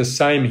country has the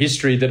same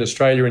history that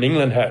Australia and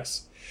England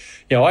has.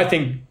 I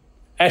think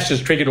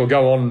Ashes cricket will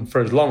go on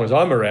for as long as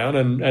I'm around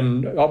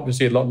and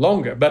obviously a lot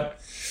longer, but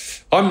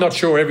I'm not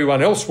sure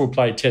everyone else will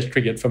play Test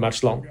cricket for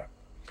much longer.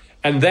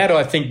 And that,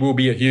 I think, will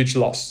be a huge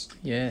loss.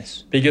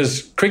 Yes.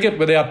 Because cricket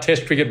without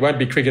Test cricket won't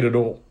be cricket at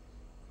all.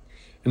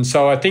 And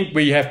so I think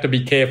we have to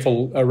be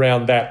careful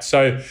around that.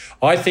 So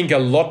I think a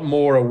lot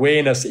more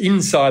awareness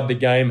inside the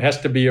game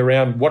has to be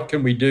around what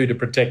can we do to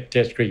protect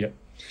Test cricket?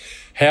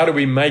 How do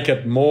we make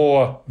it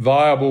more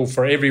viable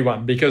for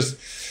everyone? Because,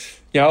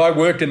 I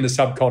worked in the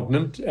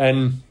subcontinent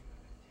and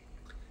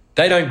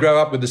they don't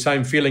grow up with the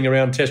same feeling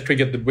around Test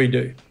cricket that we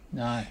do.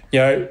 No.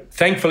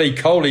 Thankfully,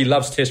 Kohli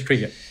loves Test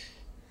cricket.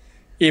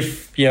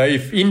 If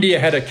India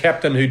had a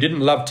captain who didn't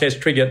love Test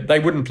cricket, they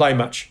wouldn't play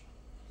much.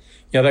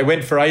 They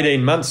went for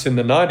 18 months in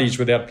the 90s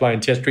without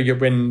playing Test cricket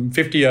when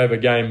 50-over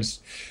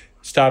games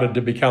started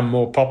to become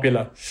more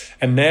popular.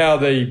 And now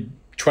the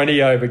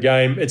 20-over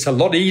game, it's a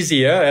lot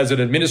easier as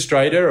an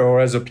administrator or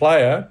as a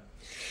player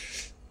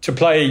to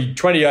play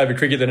 20-over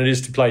cricket than it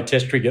is to play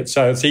Test cricket.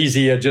 So it's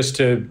easier just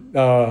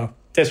to...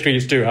 Test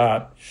cricket's too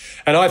hard.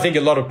 And I think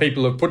a lot of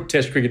people have put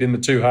Test cricket in the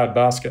too hard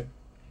basket.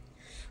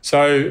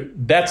 So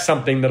that's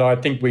something that I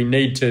think we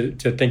need to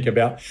think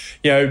about.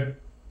 You know,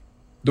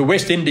 the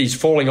West Indies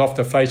falling off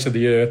the face of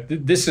the earth,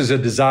 this is a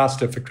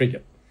disaster for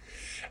cricket.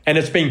 And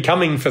it's been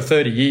coming for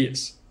 30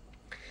 years.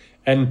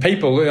 And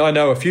people, I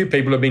know a few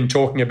people have been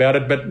talking about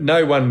it, but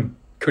no one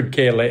could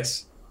care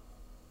less.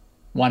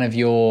 One of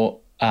your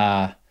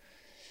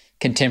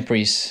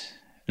contemporaries,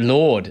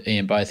 Lord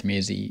Ian Botham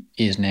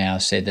is now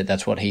said that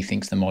that's what he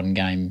thinks the modern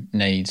game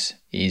needs,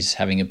 is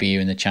having a beer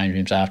in the change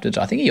rooms afterwards.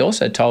 I think he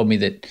also told me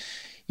that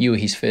you were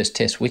his first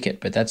Test wicket,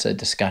 but that's a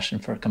discussion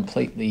for a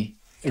completely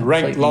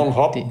ranked long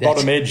hop,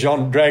 bottom edge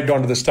dragged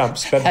onto the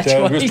stumps. But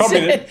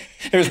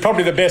it was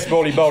probably the best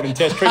ball he bowled in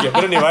Test cricket.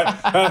 But anyway,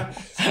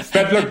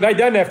 but look, they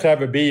don't have to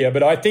have a beer.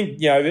 But I think,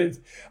 you know,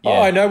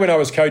 I know when I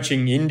was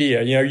coaching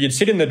India, you know, you'd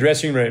sit in the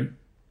dressing room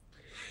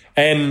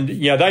and,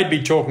 you know, they'd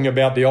be talking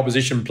about the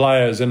opposition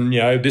players and, you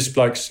know, this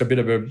bloke's a bit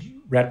of a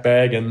rat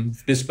bag and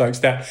this bloke's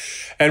that.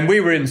 And we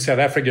were in South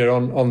Africa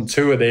on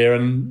tour there,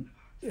 and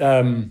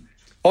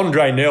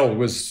Andre Nell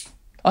was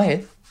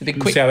a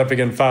quick South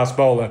African fast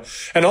bowler.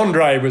 And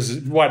Andre was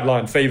white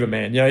line fever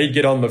man. You know, he'd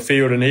get on the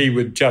field and he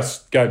would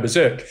just go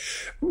berserk.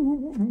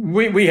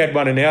 We had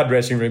one in our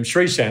dressing room.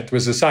 Srisanth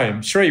was the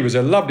same. Sri was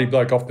a lovely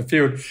bloke off the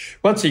field.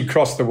 Once he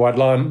crossed the white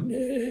line,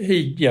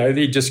 he'd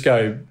just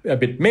go a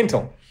bit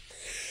mental.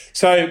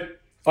 So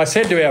I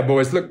said to our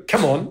boys, look,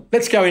 come on,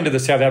 let's go into the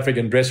South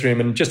African dressing room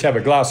and just have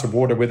a glass of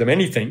water with them,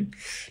 anything.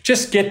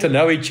 Just get to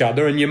know each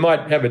other and you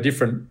might have a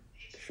different...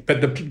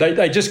 But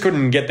they just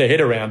couldn't get their head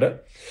around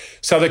it.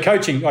 So I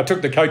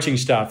took the coaching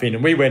staff in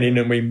and we went in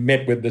and we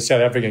met with the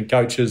South African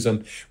coaches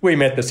and we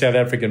met the South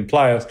African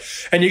players.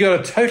 And you got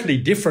a totally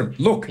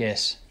different look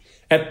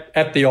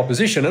at the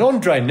opposition. And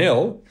Andre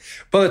Nell,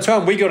 by the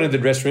time we got into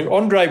the dressing room,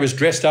 Andre was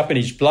dressed up in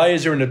his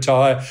blazer and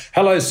attire.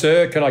 Hello,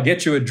 sir, can I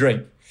get you a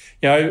drink?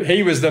 You know,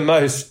 he was the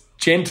most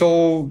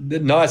gentle, the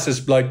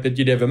nicest bloke that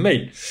you'd ever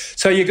meet.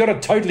 So you got a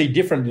totally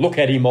different look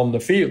at him on the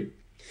field.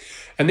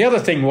 And the other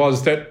thing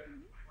was that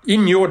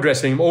in your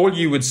dressing room, all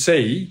you would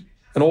see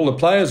and all the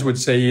players would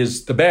see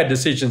is the bad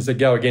decisions that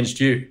go against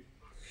you.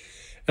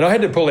 And I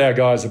had to pull our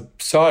guys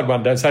aside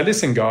one day and say,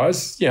 listen,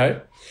 guys, you know,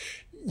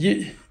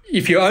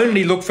 if you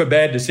only look for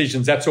bad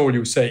decisions, that's all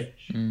you'll see.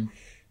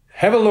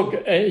 Have a look.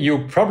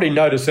 You'll probably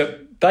notice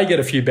that they get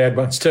a few bad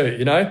ones too,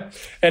 you know,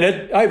 and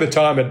over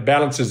time it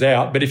balances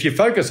out. But if you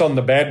focus on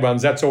the bad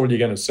ones, that's all you're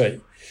going to see.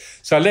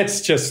 So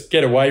let's just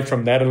get away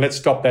from that and let's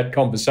stop that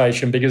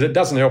conversation because it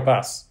doesn't help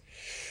us.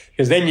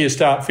 Because then you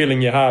start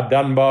feeling you're hard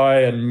done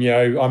by and, you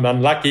know, I'm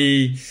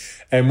unlucky.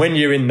 And when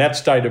you're in that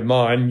state of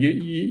mind,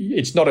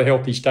 it's not a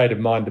healthy state of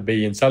mind to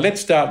be in. So let's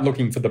start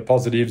looking for the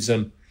positives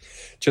and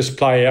just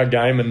play our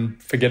game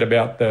and forget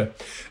about the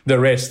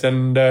rest.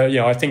 And, you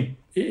know, I think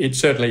it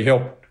certainly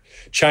helped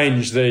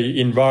change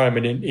the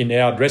environment in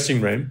our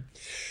dressing room.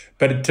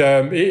 But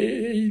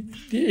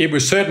it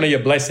was certainly a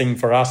blessing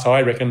for us,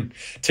 I reckon,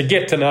 to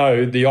get to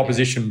know the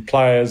opposition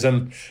players.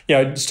 And, you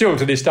know, still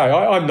to this day,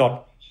 I'm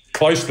not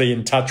closely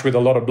in touch with a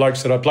lot of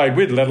blokes that I played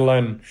with, let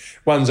alone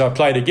ones I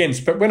played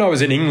against. But when I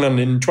was in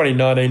England in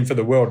 2019 for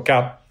the World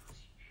Cup,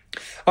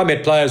 I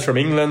met players from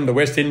England, the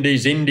West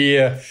Indies,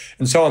 India,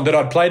 and so on that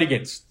I'd played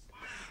against.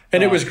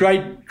 And it was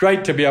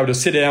great to be able to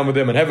sit down with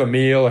them and have a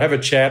meal, have a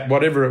chat,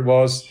 whatever it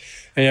was,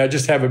 and, you know,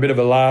 just have a bit of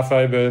a laugh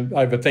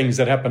over things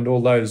that happened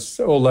all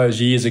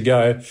those years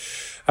ago.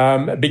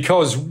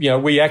 Because, you know,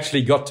 we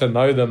actually got to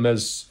know them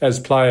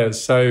as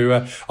players.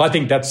 So I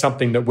think that's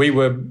something that we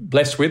were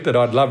blessed with that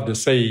I'd love to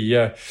see,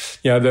 you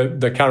know,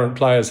 the current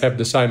players have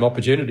the same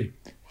opportunity.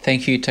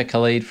 Thank you to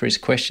Khalid for his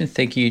question.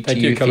 Thank you to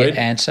you for your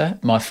answer.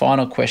 My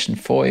final question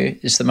for you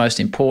is the most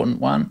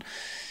important one.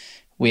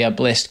 We are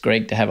blessed,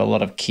 Greg, to have a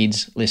lot of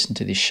kids listen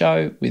to this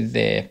show with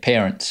their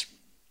parents.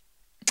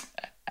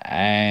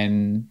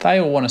 And they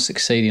all want to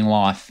succeed in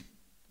life,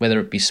 whether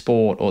it be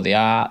sport or the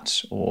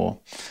arts or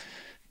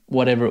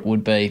whatever it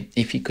would be.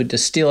 If you could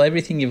distill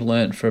everything you've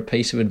learned for a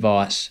piece of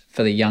advice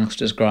for the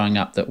youngsters growing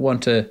up that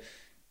want to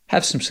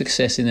have some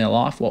success in their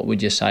life, what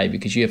would you say?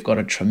 Because you have got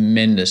a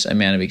tremendous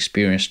amount of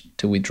experience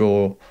to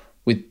draw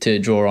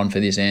on for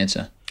this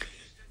answer.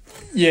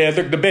 Yeah,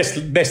 the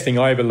best thing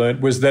I ever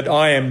learned was that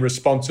I am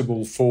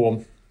responsible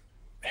for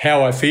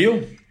how I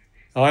feel.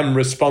 I'm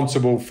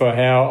responsible for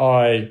how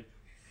I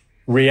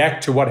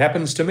react to what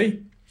happens to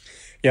me.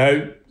 You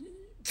know,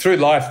 through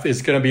life,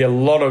 there's going to be a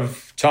lot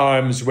of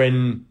times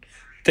when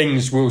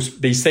things will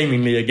be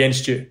seemingly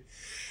against you.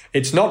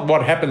 It's not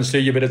what happens to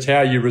you, but it's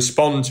how you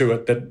respond to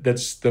it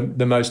that's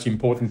the most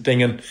important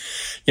thing. And,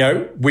 you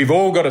know, we've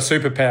all got a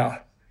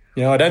superpower.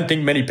 You know, I don't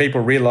think many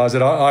people realise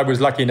it. I was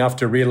lucky enough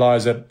to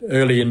realise it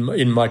early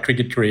in my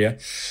cricket career.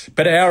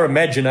 But our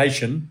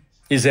imagination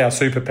is our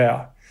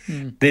superpower.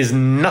 There's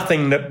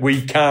nothing that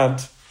we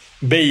can't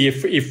be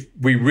if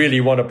we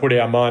really want to put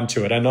our mind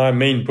to it. And I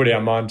mean put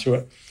our mind to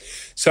it.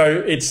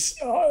 So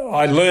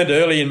I learned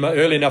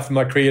early enough in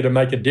my career to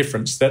make a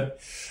difference that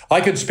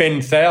I could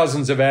spend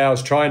thousands of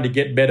hours trying to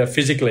get better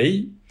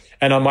physically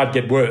and I might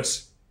get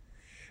worse.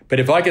 But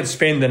if I could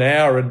spend an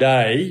hour a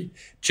day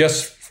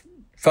just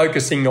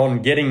focusing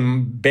on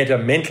getting better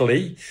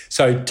mentally,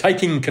 so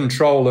taking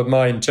control of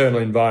my internal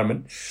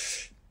environment,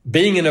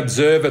 being an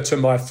observer to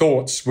my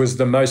thoughts was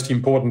the most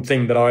important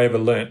thing that I ever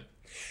learnt.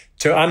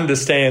 To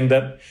understand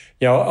that,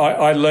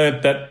 I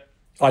learnt that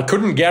I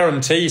couldn't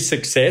guarantee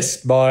success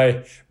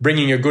by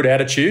bringing a good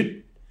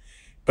attitude,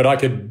 but I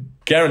could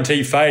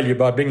guarantee failure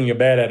by bringing a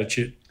bad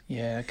attitude.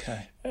 Yeah,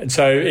 okay. And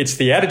so it's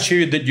the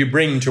attitude that you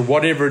bring to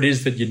whatever it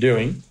is that you're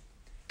doing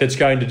that's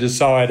going to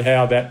decide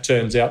how that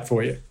turns out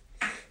for you.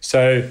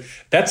 So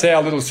that's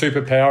our little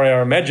superpower,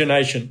 our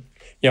imagination.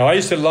 I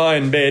used to lie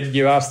in bed,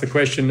 you asked the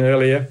question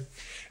earlier,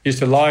 used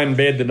to lie in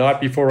bed the night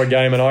before a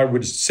game and I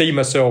would see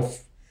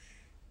myself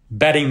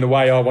batting the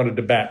way I wanted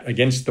to bat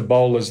against the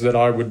bowlers that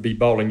I would be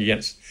bowling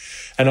against.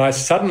 And I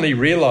suddenly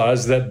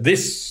realised that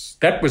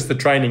that was the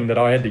training that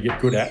I had to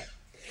get good at,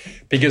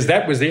 because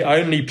that was the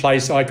only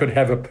place I could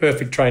have a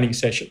perfect training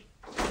session.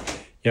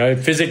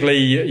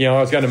 Physically, I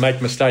was going to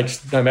make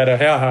mistakes no matter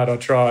how hard I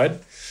tried.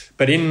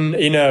 But in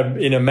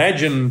an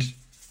imagined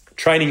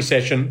training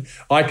session,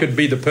 I could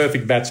be the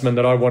perfect batsman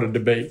that I wanted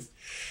to be.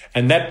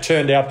 And that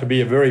turned out to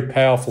be a very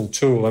powerful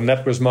tool, and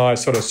that was my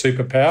sort of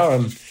superpower.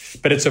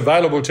 But it's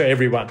available to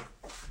everyone.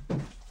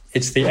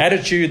 It's the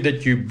attitude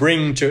that you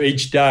bring to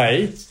each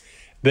day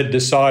that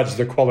decides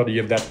the quality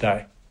of that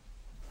day.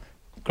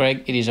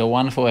 Greg, it is a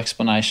wonderful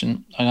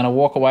explanation. I'm going to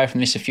walk away from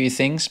this a few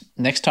things.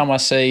 Next time I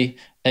see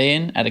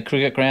Ian at a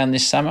cricket ground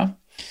this summer,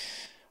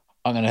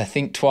 I'm going to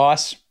think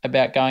twice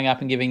about going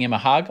up and giving him a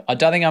hug. I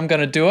don't think I'm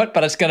going to do it,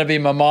 but it's going to be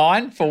in my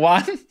mind, for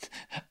one.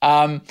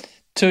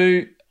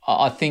 Two,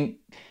 I think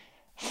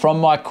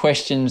from my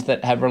questions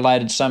that have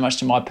related so much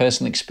to my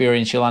personal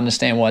experience, you'll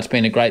understand why it's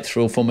been a great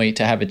thrill for me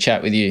to have a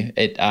chat with you.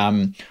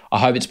 I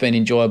hope it's been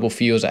enjoyable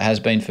for you as it has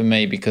been for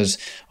me, because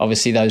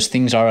obviously those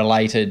things I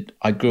related,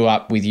 I grew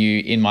up with you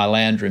in my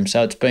lounge room.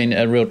 So it's been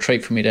a real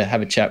treat for me to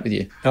have a chat with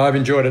you. No, I've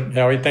enjoyed it,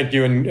 Howie. Thank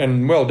you,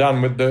 and well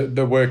done with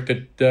the work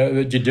that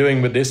you're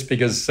doing with this,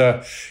 because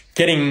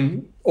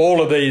getting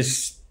all of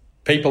these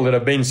people that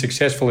have been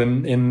successful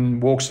in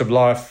walks of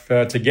life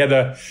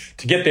together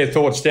to get their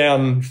thoughts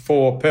down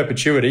for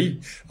perpetuity.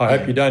 I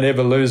hope you don't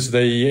ever lose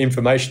the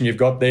information you've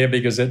got there,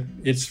 because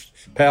it's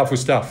powerful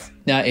stuff.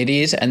 No, it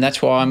is, and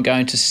that's why I'm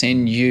going to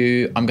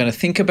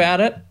think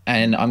about it,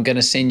 and I'm going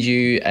to send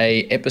you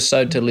a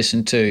episode to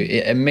listen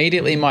to.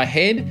 Immediately in my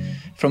head,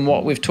 from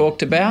what we've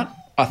talked about,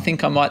 I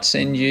think I might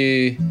send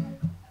you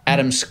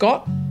Adam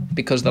Scott,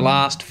 because the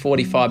last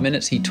 45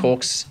 minutes he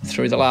talks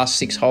through the last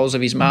 6 holes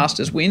of his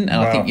Masters win, and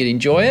wow. I think you'd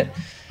enjoy it.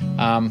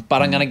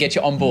 But I'm going to get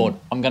you on board.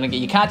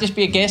 You can't just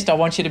be a guest. I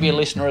want you to be a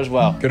listener as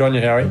well. Good on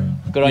you, Howie.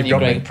 Good on you,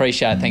 Greg.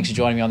 Appreciate it. Thanks for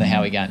joining me on the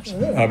Howie Games.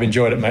 I've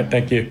enjoyed it, mate.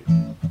 Thank you.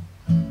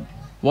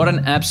 What an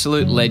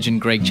absolute legend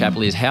Greg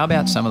Chappell is. How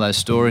about some of those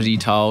stories he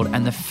told,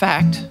 and the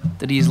fact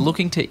that he is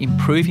looking to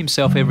improve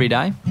himself every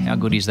day? How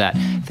good is that?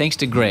 Thanks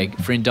to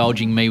Greg for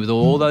indulging me with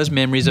all those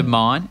memories of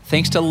mine.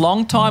 Thanks to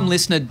long-time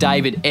listener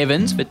David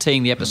Evans for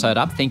teeing the episode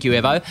up. Thank you,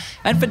 Evo.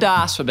 And for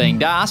Das for being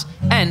Das.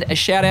 And a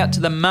shout out to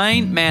the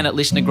main man at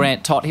listener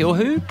Grant Tothill,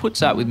 who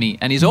puts up with me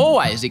and is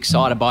always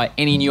excited by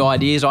any new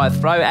ideas I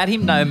throw at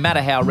him, no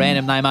matter how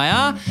random they may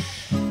are.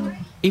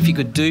 If you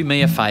could do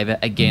me a favour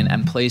again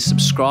and please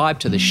subscribe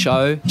to the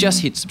show.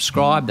 Just hit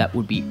subscribe. That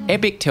would be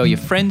epic. Tell your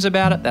friends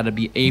about it. That'd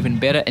be even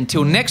better.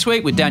 Until next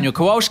week with Daniel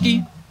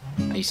Kowalski,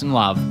 peace and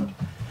love.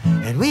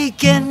 And we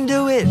can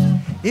do it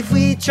if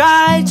we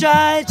try.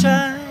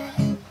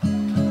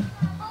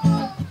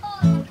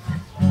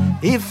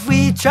 If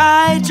we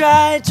try.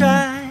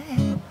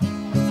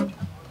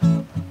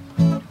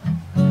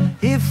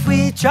 If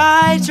we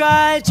try.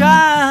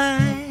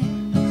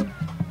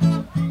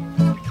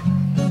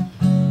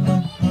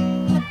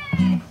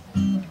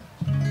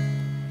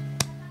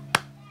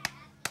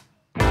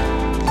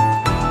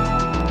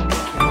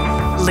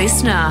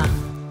 Listener.